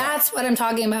 That's what I'm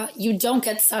talking about. You don't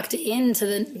get sucked into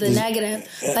the negative.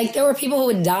 Like, there were people who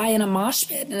would die in a mosh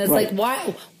pit. And it's like,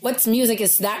 why? What's music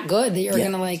is that good that you're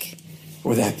going to, like...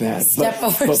 Or that bad. Step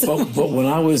over but when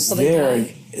I was there,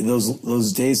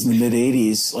 those days in the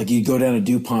mid-'80s, like, you'd go down to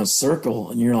DuPont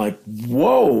Circle, and you're like,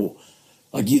 whoa!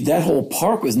 Like, that whole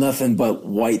park was nothing but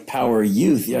white power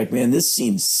youth. You're like, man, this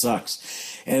scene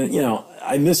sucks. And,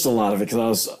 I missed a lot of it because I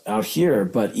was out here.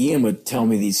 But Ian would tell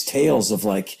me these tales of,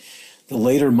 like... the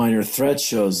later Minor Threat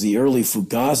shows, the early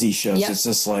Fugazi shows, It's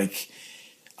just like,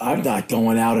 I'm not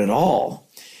going out at all.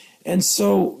 And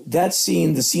so that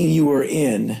scene, the scene you were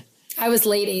in... I was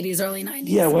late 80s, early 90s.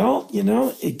 Yeah, well,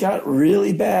 it got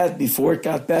really bad before it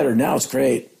got better. Now it's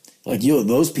great. Like,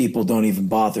 those people don't even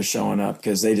bother showing up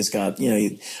because they just got,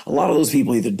 a lot of those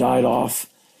people either died off,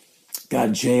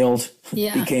 got jailed,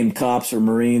 became cops or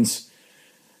Marines.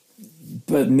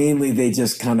 But mainly they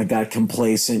just kind of got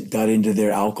complacent, got into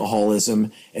their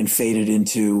alcoholism, and faded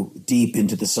deep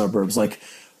into the suburbs, like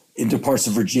into parts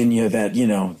of Virginia that,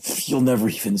 you'll never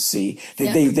even see.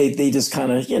 They just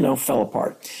kind of, fell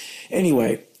apart.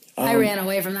 Anyway. I ran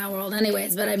away from that world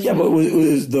anyways, but I mean. Yeah,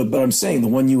 but I'm saying the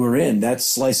one you were in, that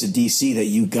slice of D.C. that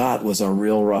you got was a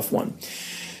real rough one.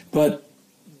 But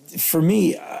for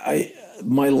me,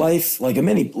 my life, like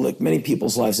many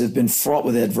people's lives, has been fraught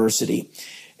with adversity.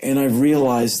 And I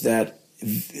realized that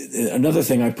another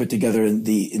thing I put together in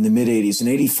the mid-'80s, in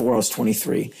 '84, I was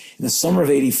 23. In the summer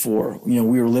of '84, we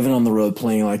were living on the road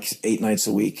playing like 8 nights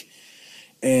a week.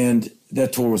 And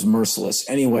that tour was merciless.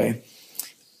 Anyway,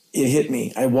 it hit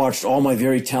me. I watched all my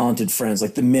very talented friends,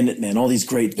 like the Minutemen, all these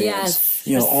great bands.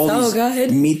 Yes, all these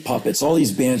good. Meat Puppets, all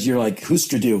these bands. You're like,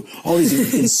 Husker Du, all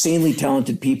these insanely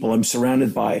talented people I'm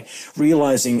surrounded by,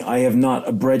 realizing I have not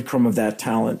a breadcrumb of that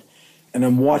talent. And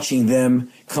I'm watching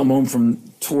them come home from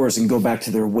tours and go back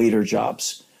to their waiter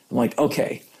jobs. I'm like,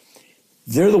 okay,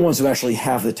 they're the ones who actually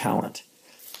have the talent.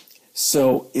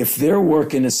 So if they're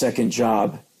working a second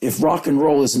job, if rock and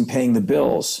roll isn't paying the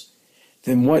bills,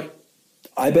 then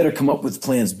I better come up with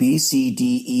plans B, C,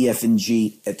 D, E, F, and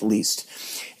G at least.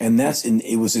 And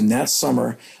it was in that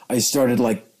summer I started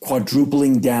like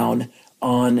quadrupling down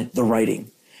on the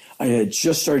writing. I had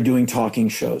just started doing talking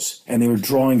shows, and they were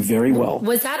drawing very well.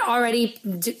 Was that already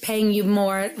paying you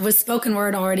more? Was spoken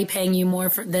word already paying you more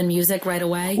than music right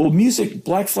away? Well, music,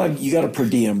 Black Flag, you got a per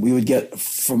diem. We would get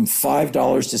from $5 to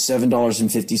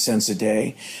 $7.50 a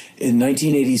day. In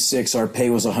 1986, our pay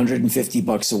was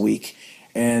 $150 a week.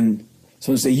 And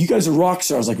someone would say, you guys are rock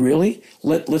stars. Like, really?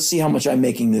 Let's see how much I'm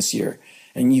making this year.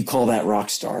 And you call that rock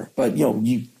star. But,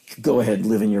 you go ahead and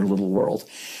live in your little world.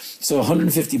 So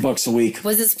 $150 a week.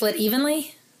 Was it split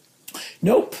evenly?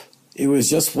 Nope. It was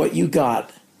just what you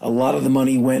got. A lot of the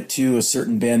money went to a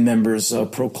certain band member's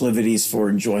proclivities for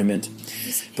enjoyment.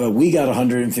 But we got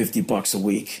 $150 a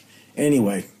week.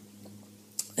 Anyway.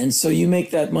 And so you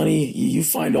make that money, you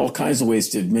find all kinds of ways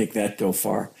to make that go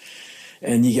far.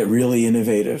 And you get really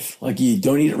innovative. Like, you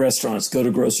don't eat at restaurants, go to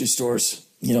grocery stores.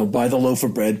 Buy the loaf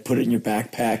of bread, put it in your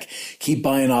backpack, keep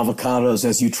buying avocados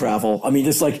as you travel. I mean,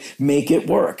 just like make it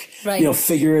work, right.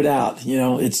 Figure it out.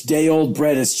 It's day old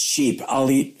bread is cheap.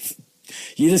 I'll eat.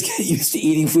 You just get used to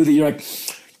eating food that you're like,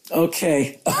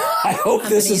 okay, I hope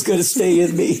this is going to stay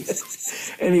in me.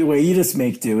 Anyway, you just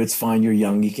make do. It's fine. You're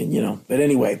young. You can, But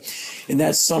anyway, in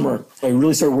that summer, I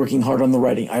really started working hard on the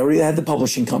writing. I already had the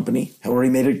publishing company. I already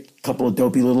made a couple of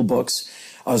dopey little books.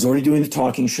 I was already doing the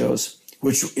talking shows.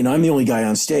 And I'm the only guy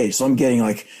on stage, so I'm getting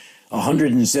like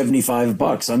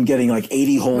 $175. I'm getting like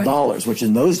 80 whole dollars, which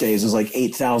in those days is like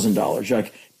 $8,000. You're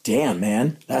like, damn,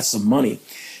 man, that's some money.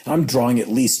 And I'm drawing at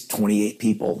least 28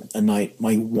 people a night.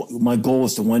 My goal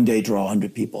was to one day draw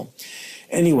 100 people.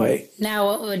 Anyway. Now,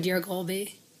 what would your goal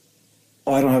be?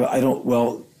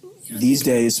 These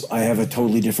days I have a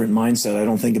totally different mindset. I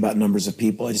don't think about numbers of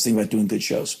people. I just think about doing good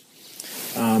shows.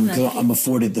 Because I'm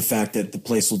afforded the fact that the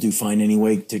place will do fine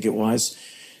anyway, ticket-wise,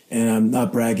 and I'm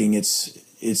not bragging.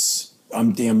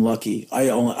 I'm damn lucky.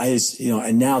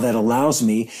 And now that allows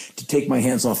me to take my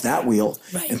hands off that wheel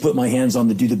and put my hands on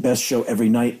the do the best show every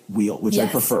night wheel, which I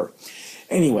prefer.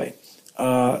 Anyway,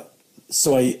 so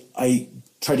I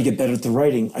tried to get better at the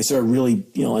writing. I started really,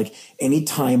 like any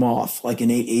time off. Like in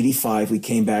 1985, we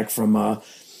came back from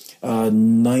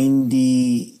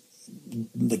 93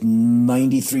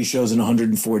 shows in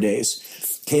 104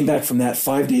 days. Came back from that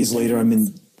 5 days later.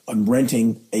 I'm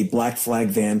renting a Black Flag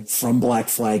van from Black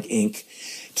Flag Inc.,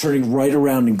 turning right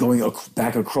around and going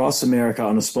back across America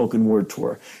on a spoken word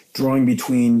tour, drawing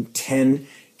between 10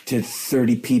 to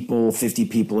 30 people, 50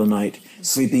 people a night,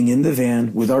 sleeping in the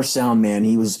van with our sound man.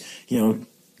 He was,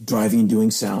 driving and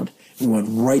doing sound. We went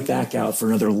right back out for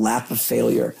another lap of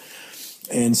failure.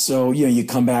 And so, you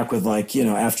come back with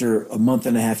after a month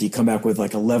and a half, you come back with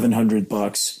like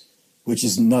 $1,100, which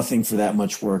is nothing for that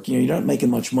much work. You're not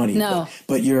making much money. No.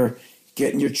 But you're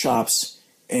getting your chops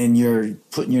and you're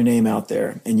putting your name out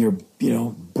there and you're,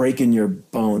 breaking your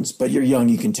bones. But you're young,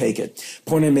 you can take it.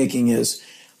 Point I'm making is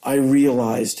I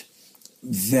realized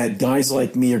that guys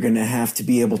like me are going to have to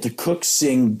be able to cook,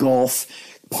 sing, golf,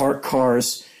 park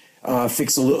cars,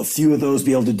 fix a few of those,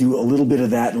 be able to do a little bit of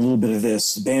that and a little bit of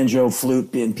this, banjo,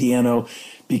 flute, and piano,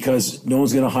 because no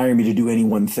one's going to hire me to do any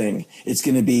one thing. It's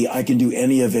going to be I can do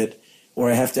any of it, or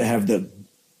I have to have the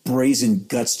brazen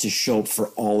guts to show up for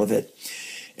all of it.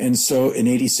 And so in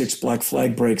 86, Black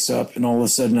Flag breaks up, and all of a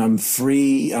sudden I'm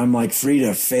free. I'm like free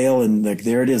to fail, and like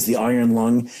there it is. The iron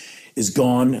lung is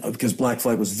gone because Black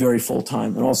Flag was very full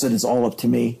time, and all of a sudden it's all up to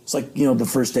me. It's like the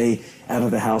first day out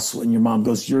of the house when your mom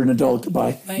goes, "You're an adult,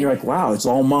 goodbye." Right. You're like, "Wow, it's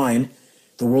all mine.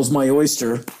 The world's my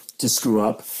oyster to screw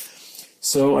up."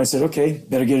 So I said, "Okay,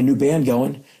 better get a new band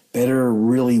going. Better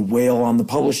really wail on the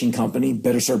publishing company.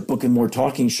 Better start booking more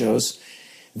talking shows."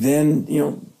 Then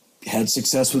had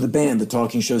success with the band. The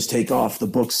talking shows take off. The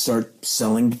books start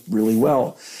selling really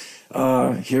well.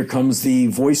 Here comes the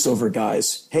voiceover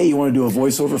guys. Hey, you want to do a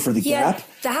voiceover for the Gap?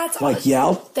 That's like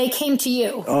Yal. They came to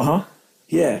you.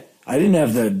 Yeah. I didn't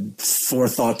have the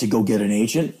forethought to go get an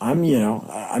agent. I'm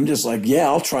just like, yeah,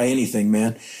 I'll try anything,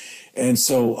 man. And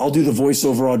so I'll do the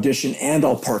voiceover audition and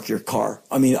I'll park your car.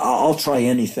 I mean, I'll try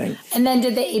anything. And then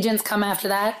did the agents come after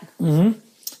that? Mm-hmm.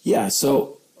 Yeah.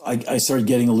 So I started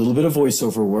getting a little bit of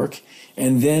voiceover work.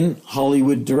 And then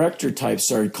Hollywood director types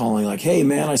started calling like, "Hey,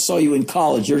 man, I saw you in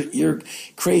college. You're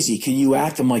crazy. Can you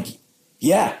act?" I'm like,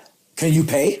 "Yeah." "Can you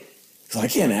pay?" Because I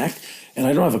can't act. And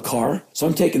I don't have a car. So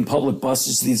I'm taking public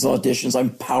buses to these auditions. I'm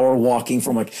power walking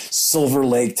from like Silver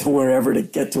Lake to wherever to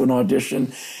get to an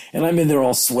audition. And I'm in there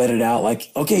all sweated out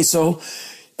like, okay, so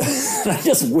I'm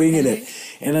just winging it.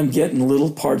 And I'm getting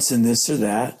little parts in this or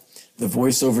that. The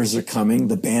voiceovers are coming.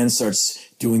 The band starts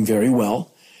doing very well.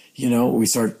 We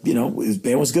start, the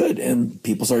band was good and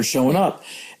people started showing up.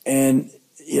 And,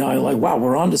 I'm like, wow,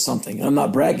 we're on to something. I'm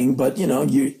not bragging, but,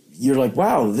 you're like,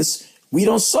 wow, We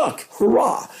don't suck.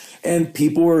 Hurrah. And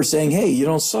people were saying, hey, you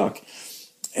don't suck.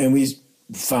 And we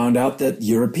found out that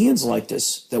Europeans like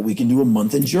this, that we can do a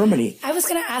month in Germany. I was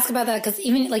going to ask about that because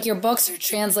even like your books are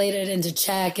translated into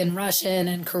Czech and Russian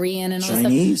and Korean and all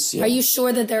Chinese, stuff. yeah. Are you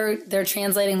sure that they're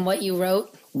translating what you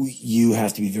wrote? You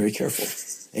have to be very careful.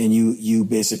 And you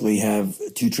basically have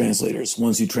two translators.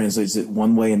 One who translates it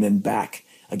one way and then back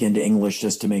again to English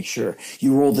just to make sure.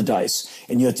 You roll the dice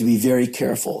and you have to be very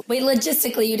careful. Wait,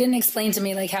 logistically, you didn't explain to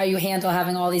me like how you handle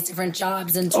having all these different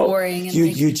jobs and touring.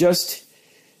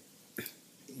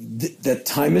 That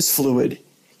time is fluid.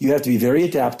 You have to be very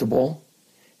adaptable,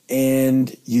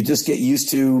 and you just get used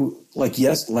to, like,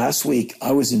 last week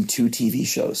I was in 2 TV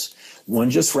shows. One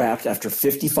just wrapped after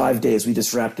 55 days. We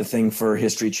just wrapped a thing for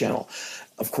History Channel.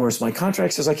 Of course, my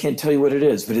contract says I can't tell you what it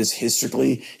is, but it's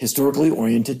historically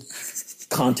oriented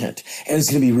content, and it's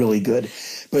going to be really good.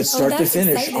 But start to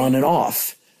finish, exciting. On and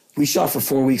off. We shot for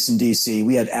 4 weeks in DC.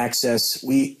 We had access.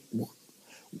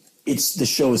 The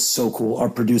show is so cool. Our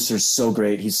producer's so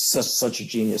great. He's such a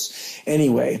genius.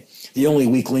 Anyway, the only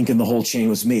weak link in the whole chain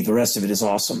was me. The rest of it is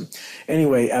awesome.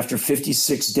 Anyway, after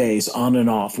 56 days on and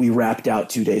off, we wrapped out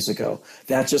 2 days ago.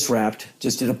 That just wrapped,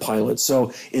 just did a pilot.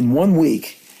 So in 1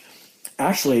 week,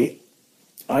 actually,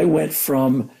 I went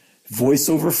from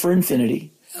voiceover for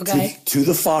Infinity to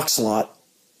the Fox lot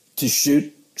to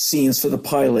shoot scenes for the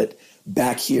pilot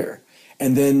back here.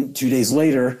 And then 2 days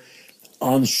later,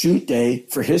 on shoot day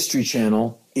for History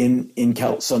Channel in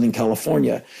Southern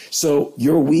California. So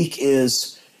your week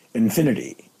is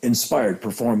Infinity, inspired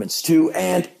performance,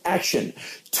 and action,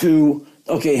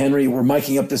 okay, Henry, we're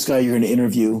miking up this guy, you're going to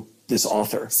interview this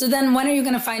author. So then when are you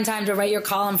going to find time to write your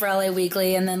column for LA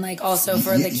Weekly and then like also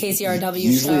for the KCRW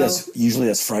show? Usually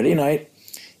that's Friday night.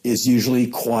 Is usually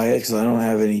quiet because I don't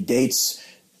have any dates.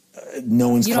 No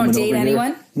one's coming over here. You don't date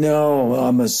anyone? No,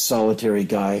 I'm a solitary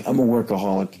guy. I'm a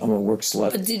workaholic. I'm a work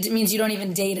slut. But it means you don't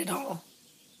even date at all?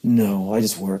 No, I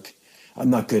just work. I'm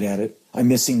not good at it. I'm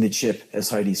missing the chip, as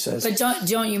Heidi says. But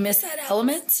don't you miss that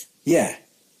element? Yeah,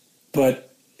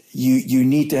 but you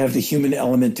need to have the human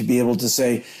element to be able to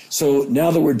say, so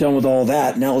now that we're done with all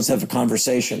that, now let's have a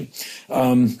conversation.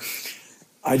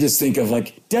 I just think of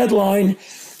like deadline,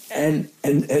 and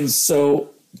so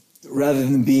rather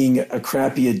than being a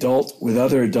crappy adult with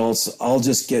other adults, I'll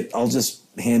just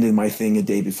hand in my thing a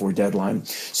day before deadline.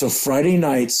 So Friday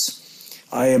nights,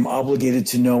 I am obligated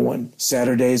to no one.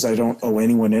 Saturdays, I don't owe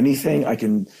anyone anything. I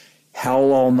can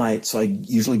howl all night. So I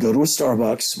usually go to a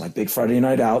Starbucks, my big Friday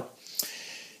night out,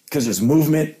 because there's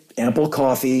movement, ample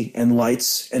coffee, and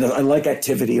lights. And I like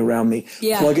activity around me.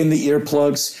 Yeah. Plug in the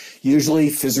earplugs, usually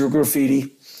Physical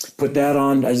Graffiti. Put that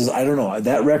on. I don't know.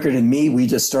 That record and me,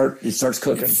 it starts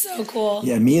cooking. It's so cool.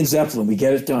 Yeah, me and Zeppelin, we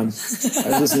get it done.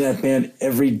 I listen to that band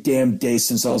every damn day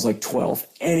since I was like 12.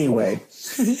 Anyway,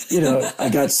 I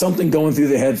got something going through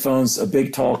the headphones, a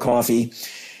big tall coffee,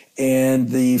 and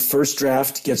the first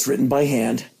draft gets written by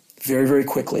hand very, very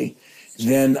quickly.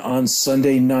 Then on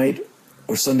Sunday night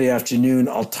or Sunday afternoon,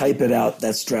 I'll type it out.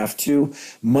 That's draft 2.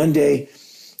 Monday,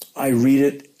 I read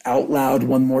it out loud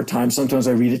one more time. Sometimes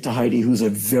I read it to Heidi, who's a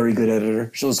very good editor.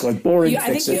 She'll just go like, boring,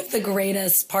 I think you have the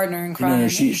greatest partner in crime. No,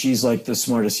 she's like the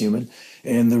smartest human.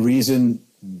 And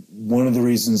one of the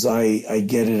reasons I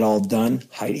get it all done,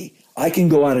 Heidi, I can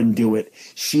go out and do it.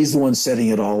 She's the one setting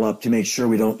it all up to make sure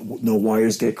no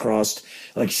wires get crossed.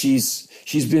 Like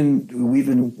we've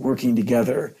been working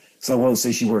together. So I won't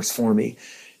say she works for me.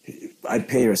 I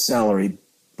pay her a salary,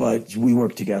 but we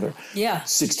work together. Yeah.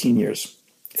 16 years.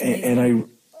 And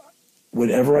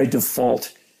whenever I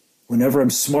default, whenever I'm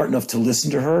smart enough to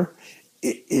listen to her,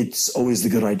 it's always the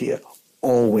good idea.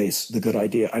 Always the good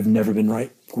idea. I've never been right.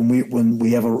 When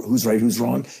we have a who's right, who's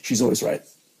wrong, she's always right.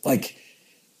 Like,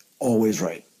 always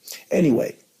right.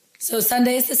 Anyway. So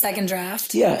Sunday is the second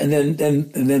draft. Yeah, and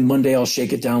then Monday I'll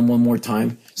shake it down one more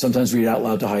time. Sometimes read it out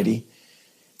loud to Heidi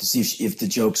to see if the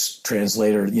jokes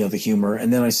translate or, the humor.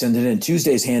 And then I send it in.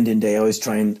 Tuesday's hand-in day. I always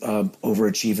try and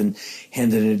overachieve and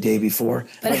hand it in a day before.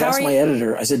 But I asked my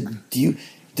editor, I said,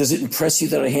 does it impress you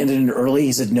that I handed it in early?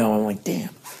 He said, no. I'm like,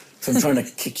 damn. So I'm trying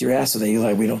to kick your ass. And then you're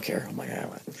like, we don't care. I'm like, all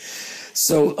right.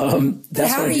 So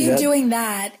that's how are you doing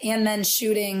that and then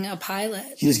shooting a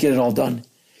pilot? You just get it all done.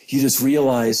 You just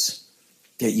realize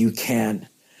that you can.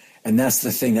 And that's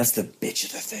the thing. That's the bitch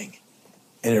of the thing.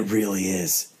 And it really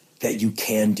is. That you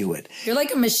can do it. You're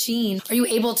like a machine. Are you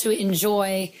able to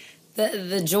enjoy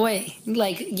the joy,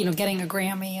 like, getting a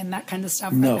Grammy and that kind of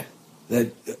stuff? No,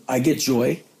 that I get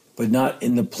joy, but not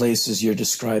in the places you're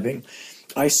describing.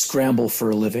 I scramble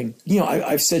for a living.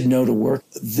 I've said no to work.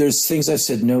 There's things I've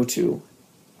said no to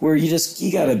where you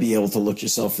got to be able to look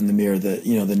yourself in the mirror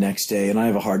the next day. And I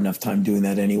have a hard enough time doing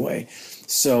that anyway.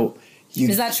 So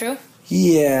is that true?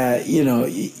 Yeah.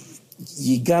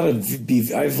 You got to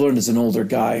be, I've learned as an older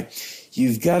guy,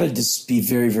 you've got to just be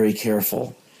very, very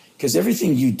careful, because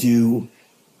everything you do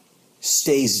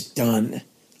stays done.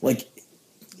 Like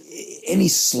any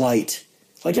slight,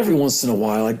 like every once in a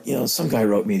while, like, some guy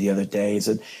wrote me the other day, he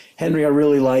said, Henry, I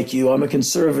really like you. I'm a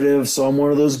conservative, so I'm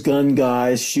one of those gun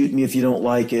guys. Shoot me if you don't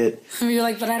like it. You're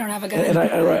like, but I don't have a gun. And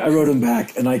I wrote him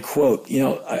back, and I quote,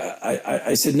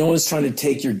 I said, no one's trying to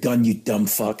take your gun, you dumb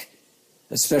fuck,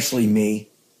 especially me.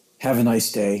 Have a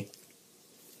nice day.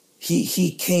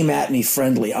 He came at me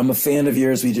friendly. I'm a fan of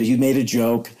yours. You made a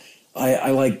joke. I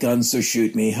like guns, so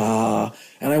shoot me. Ha.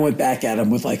 And I went back at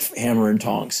him with like hammer and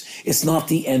tongs. It's not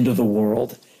the end of the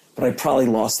world, but I probably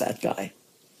lost that guy.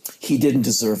 He didn't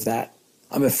deserve that.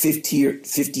 I'm a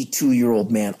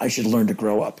 52-year-old man. I should learn to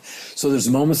grow up. So there's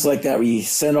moments like that where you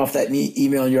send off that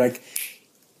email and you're like,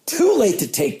 too late to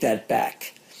take that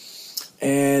back.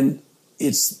 And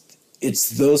it's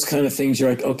those kind of things. You're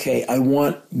like, okay, I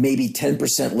want maybe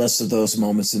 10% less of those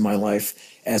moments in my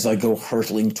life as I go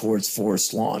hurtling towards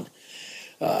Forest Lawn,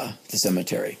 the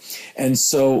cemetery. And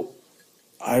so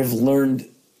I've learned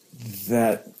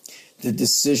that the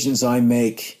decisions I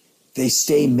make, they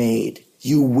stay made.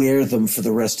 You wear them for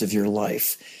the rest of your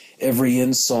life. Every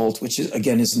insult, which is,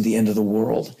 again, isn't the end of the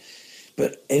world,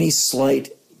 but any slight,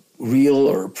 real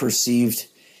or perceived,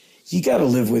 you got to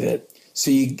live with it.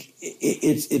 So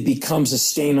it becomes a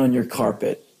stain on your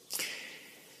carpet.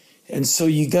 And so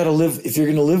you got to live, if you're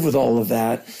going to live with all of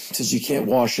that, since you can't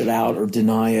wash it out or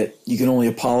deny it, you can only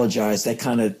apologize. That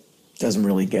kind of doesn't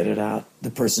really get it out. The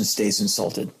person stays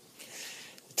insulted.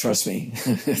 Trust me,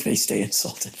 they stay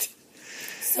insulted.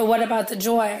 So what about the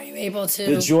joy? Are you able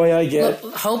to... The joy I get...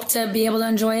 Hope to be able to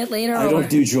enjoy it later? I don't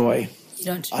do joy. You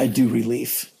don't do I do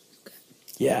relief. Okay.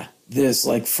 Yeah.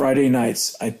 Like Friday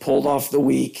nights, I pulled off the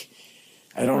week.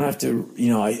 I don't have to,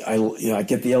 I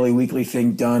get the LA Weekly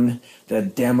thing done.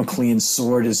 That Damoclean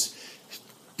sword is,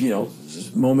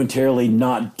 momentarily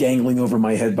not dangling over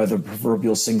my head by the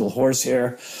proverbial single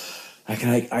horsehair. I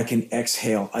can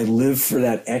exhale. I live for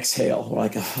that exhale.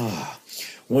 Like,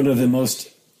 one of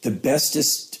the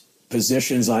bestest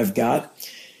positions I've got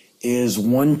is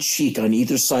one cheek on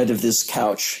either side of this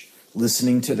couch,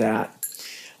 listening to that.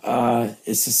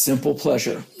 It's a simple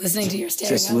pleasure. Listening to your stereo.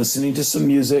 Just listening to some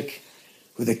music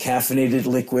with a caffeinated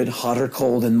liquid, hot or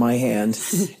cold, in my hand,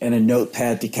 and a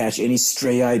notepad to catch any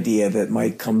stray idea that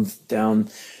might come down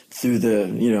through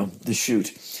the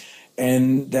chute.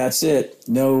 And that's it.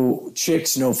 No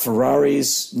chicks, no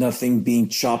Ferraris, nothing being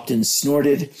chopped and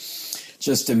snorted.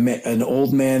 Just an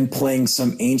old man playing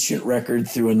some ancient record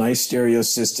through a nice stereo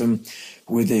system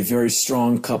with a very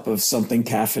strong cup of something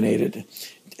caffeinated.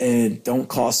 And it don't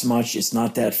cost much. It's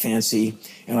not that fancy.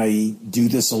 And I do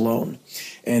this alone.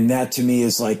 And that to me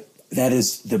is that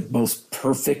is the most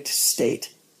perfect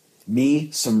state.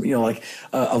 Me, like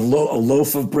a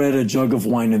loaf of bread, a jug of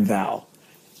wine, and thou.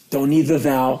 Don't need the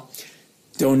thou.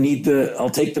 Don't need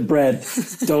I'll take the bread.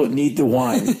 Don't need the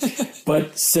wine.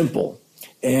 But simple.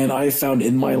 And I found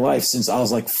in my life, since I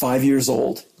was like 5 years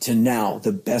old to now,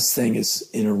 the best thing is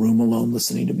in a room alone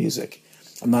listening to music.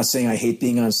 I'm not saying I hate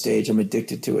being on stage. I'm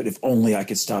addicted to it. If only I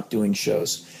could stop doing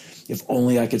shows. If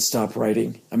only I could stop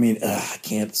writing. I mean, I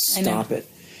can't stop it.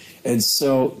 And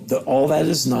so all that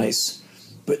is nice.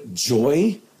 But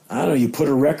joy, I don't know, you put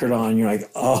a record on, you're like,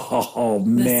 oh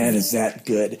man, is that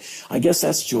good? I guess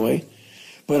that's joy.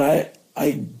 But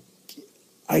I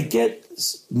get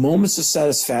moments of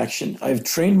satisfaction. I've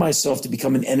trained myself to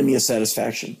become an enemy of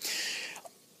satisfaction.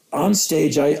 On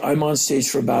stage, I'm on stage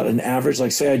for about an average,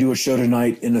 like say I do a show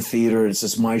tonight in a theater, it's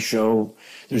just my show.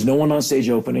 There's no one on stage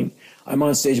opening. I'm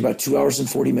on stage about 2 hours and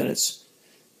 40 minutes.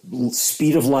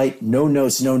 Speed of light, no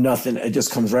notes, no nothing. It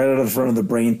just comes right out of the front of the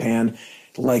brain pan,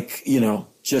 like,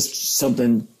 just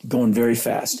something going very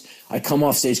fast. I come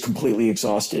off stage completely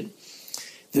exhausted.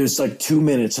 There's like 2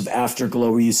 minutes of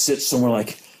afterglow where you sit somewhere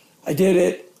like, I did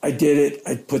it.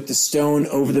 I put the stone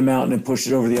over the mountain and pushed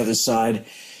it over the other side.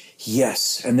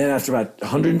 Yes. And then after about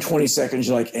 120 seconds,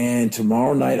 you're like, and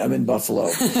tomorrow night I'm in Buffalo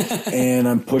and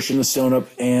I'm pushing the stone up.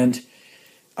 And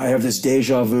I have this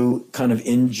deja vu kind of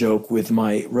in-joke with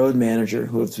my road manager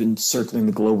who has been circling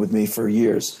the globe with me for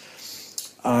years.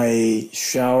 I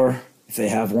shower, if they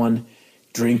have one,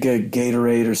 drink a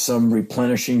Gatorade or some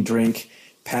replenishing drink,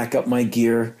 pack up my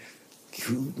gear.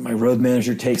 My road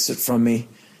manager takes it from me.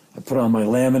 I put on my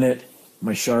laminate,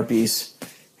 my Sharpies,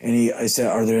 and I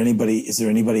said, is there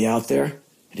anybody out there?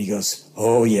 And he goes,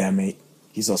 oh yeah, mate.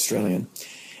 He's Australian.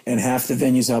 And half the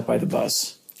venue's out by the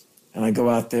bus. And I go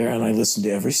out there and I listen to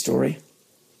every story,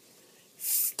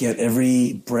 get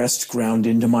every breast ground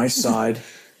into my side,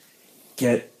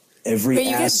 get every But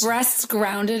you ass, get breasts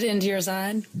grounded into your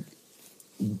side?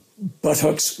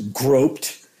 buttocks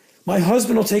groped. My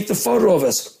husband will take the photo of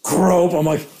us. Grope. I'm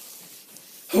like,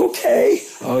 okay.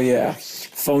 Oh, yeah.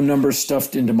 Phone number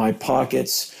stuffed into my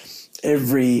pockets.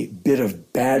 Every bit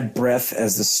of bad breath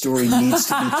as the story needs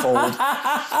to be told.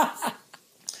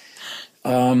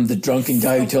 The drunken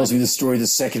guy who tells me the story the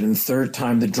second and third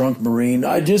time, the drunk Marine.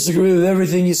 I disagree with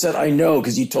everything you said. I know,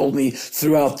 because you told me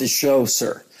throughout the show,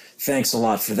 sir. Thanks a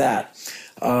lot for that.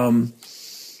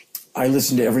 I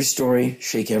listen to every story,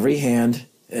 shake every hand,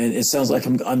 and it sounds like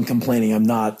I'm complaining. I'm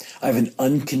not. I have an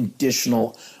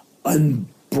unconditional,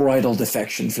 unbridled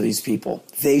affection for these people.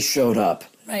 They showed up.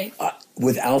 Right.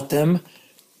 Without them,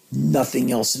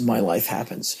 nothing else in my life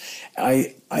happens.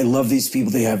 I love these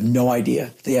people. They have no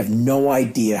idea. They have no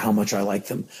idea how much I like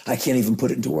them. I can't even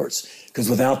put it into words, because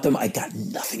without them, I got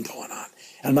nothing going on.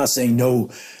 I'm not saying no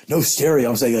stereo.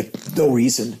 I'm saying like no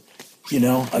reason. You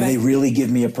know, right. They really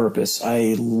give me a purpose.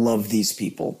 I love these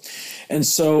people. And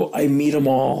so I meet them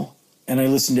all and I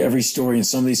listen to every story, and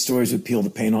some of these stories would peel the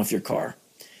paint off your car.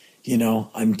 You know,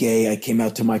 I'm gay. I came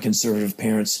out to my conservative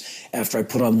parents after I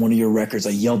put on one of your records.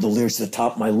 I yelled the lyrics to the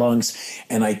top of my lungs,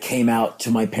 and I came out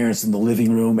to my parents in the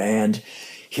living room, and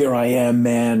here I am,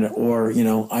 man. Or, you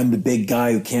know, I'm the big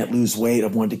guy who can't lose weight.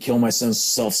 I've wanted to kill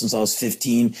myself since I was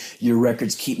 15. Your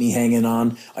records keep me hanging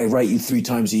on. I write you 3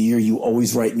 times a year. You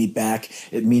always write me back.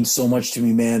 It means so much to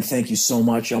me, man. Thank you so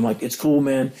much. I'm like, it's cool,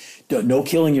 man. No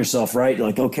killing yourself, right? You're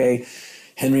like, okay,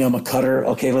 Henry, I'm a cutter.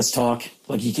 Okay, let's talk.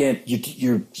 Like, you can't,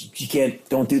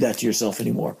 don't do that to yourself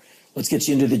anymore. Let's get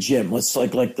you into the gym. Let's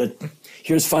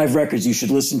here's 5 records you should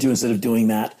listen to instead of doing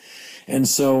that. And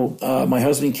so my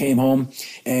husband came home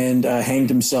and hanged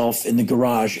himself in the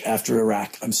garage after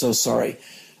Iraq. I'm so sorry.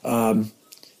 I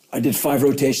did 5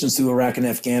 rotations through Iraq and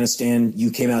Afghanistan.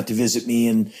 You came out to visit me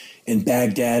in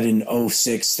Baghdad in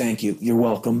 2006. Thank you. You're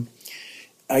welcome.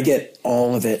 I get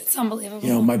all of it. It's unbelievable.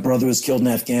 You know, my brother was killed in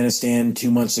Afghanistan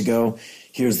 2 months ago.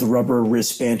 Here's the rubber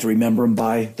wristband to remember him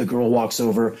by. The girl walks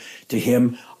over to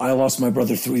him. I lost my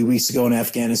brother 3 weeks ago in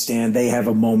Afghanistan. They have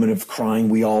a moment of crying.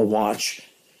 We all watch.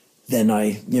 Then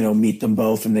I, meet them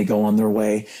both and they go on their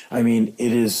way. I mean,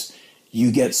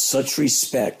 you get such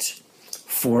respect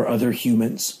for other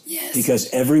humans. Yes. Because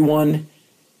everyone,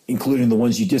 including the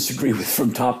ones you disagree with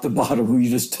from top to bottom, who you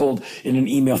just told in an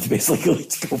email to basically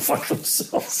to go fuck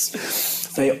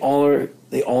themselves, they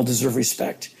all deserve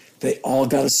respect. They all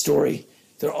got a story.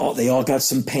 They all got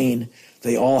some pain.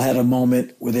 They all had a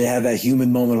moment where they had that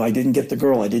human moment. I didn't get the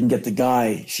girl. I didn't get the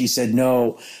guy. She said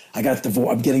no. I got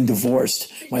divorced. I'm getting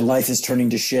divorced. My life is turning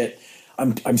to shit.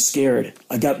 I'm scared.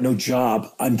 I got no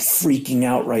job. I'm freaking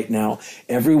out right now.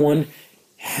 Everyone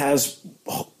has,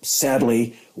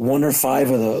 sadly, 1 or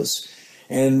 5 of those.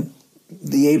 And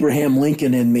the Abraham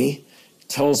Lincoln in me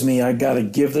tells me I got to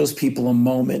give those people a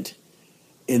moment,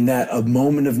 a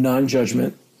moment of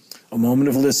non-judgment, a moment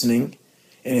of listening.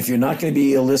 And if you're not going to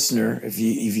be a listener, if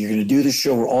you're going to do the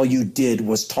show where all you did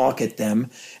was talk at them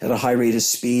at a high rate of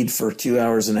speed for 2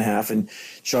 hours and a half and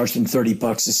charge them $30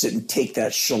 to sit and take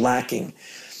that shellacking,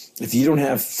 if you don't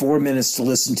have 4 minutes to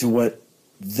listen to what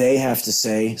they have to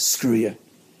say, screw you.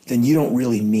 Then you don't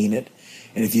really mean it.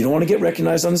 And if you don't want to get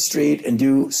recognized on the street and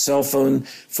do cell phone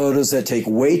photos that take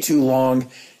way too long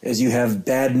as you have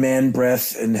bad man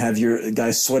breath and have your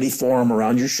guy's sweaty forearm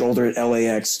around your shoulder at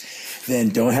LAX, then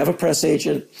don't have a press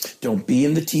agent. Don't be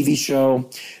in the TV show.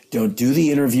 Don't do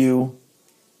the interview.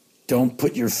 Don't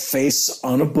put your face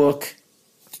on a book,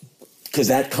 because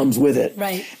that comes with it.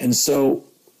 Right. And so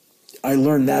I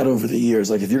learned that over the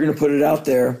years. Like, if you're going to put it out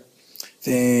there,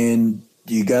 then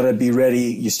you got to be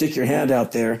ready. You stick your hand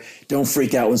out there. Don't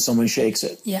freak out when someone shakes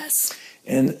it. Yes.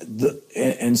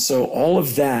 And so all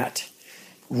of that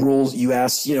rules. You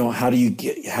asked, how do you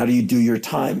do your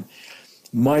time?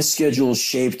 My schedule is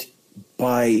shaped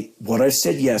by what I've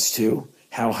said yes to,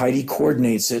 how Heidi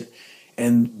coordinates it,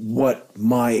 and what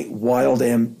my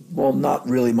not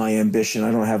really my ambition. I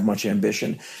don't have much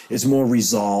ambition. It's more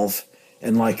resolve.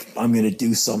 And I'm going to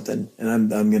do something, and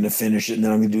I'm going to finish it, and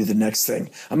then I'm going to do the next thing.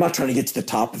 I'm not trying to get to the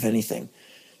top of anything.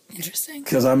 Interesting.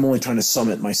 Because I'm only trying to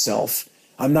summit myself.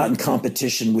 I'm not in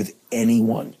competition with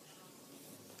anyone.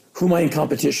 Who am I in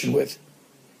competition with?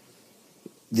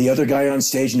 The other guy on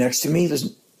stage next to me?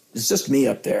 It's just me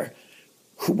up there.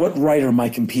 What writer am I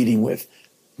competing with?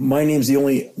 My name's the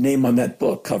only name on that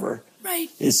book cover. Right.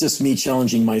 It's just me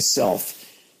challenging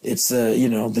myself. It's the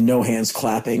no hands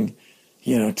clapping,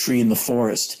 tree in the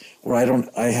forest, where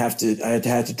I had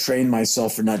to train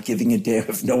myself for not giving a damn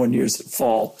if no one hears it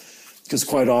fall. because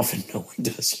quite often no one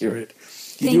does hear it.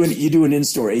 You do an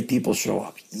in-store, 8 people show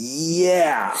up.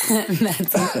 Yeah.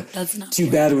 That's not too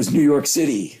bad it was New York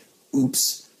City.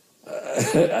 Oops.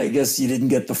 I guess you didn't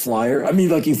get the flyer. I mean,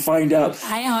 like you find out.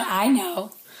 I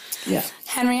know. Yeah.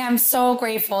 Henry, I'm so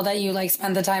grateful that you like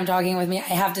spent the time talking with me. I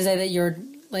have to say that you're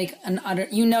like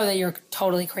you know that you're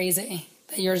totally crazy.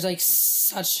 That you're like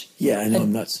such. Yeah, I know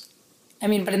I'm nuts. I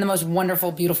mean, but in the most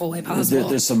wonderful, beautiful way possible.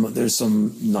 There's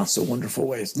some not so wonderful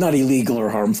ways, not illegal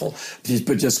or harmful,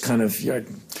 but just kind of,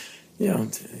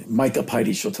 Micah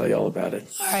Piety, she'll tell you all about it.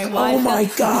 All right. Well, my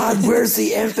God, where's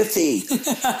the empathy?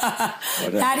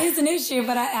 That is an issue,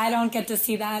 but I don't get to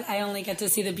see that. I only get to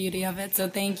see the beauty of it. So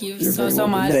thank you so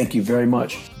much. Thank you very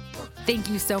much.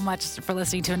 Thank you so much for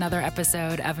listening to another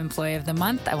episode of Employee of the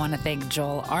Month. I want to thank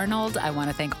Joel Arnold. I want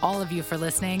to thank all of you for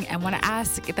listening. And want to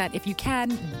ask that if you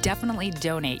can, definitely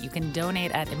donate. You can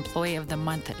donate at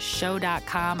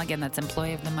employeeofthemonthshow.com. Again, that's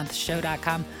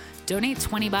employeeofthemonthshow.com. Donate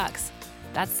 $20.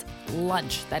 That's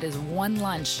lunch. That is one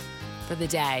lunch for the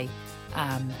day.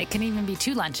 It can even be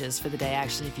 2 lunches for the day,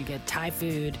 actually, if you get Thai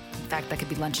food. In fact, that could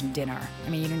be lunch and dinner. I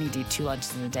mean, you don't need to eat 2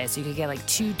 lunches in a day. So you could get like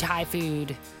 2 Thai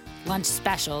food lunch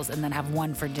specials and then have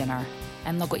 1 for dinner.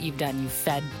 And look what you've done.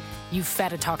 You've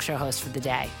fed a talk show host for the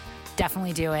day.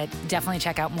 Definitely do it. Definitely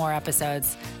check out more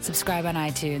episodes. Subscribe on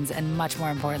iTunes. And much more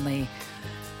importantly,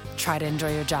 try to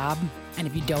enjoy your job. And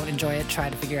if you don't enjoy it, try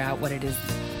to figure out what it is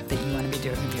that you want to be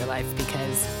doing with your life, because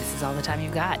this is all the time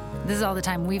you've got. This is all the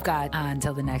time we've got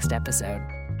until the next episode.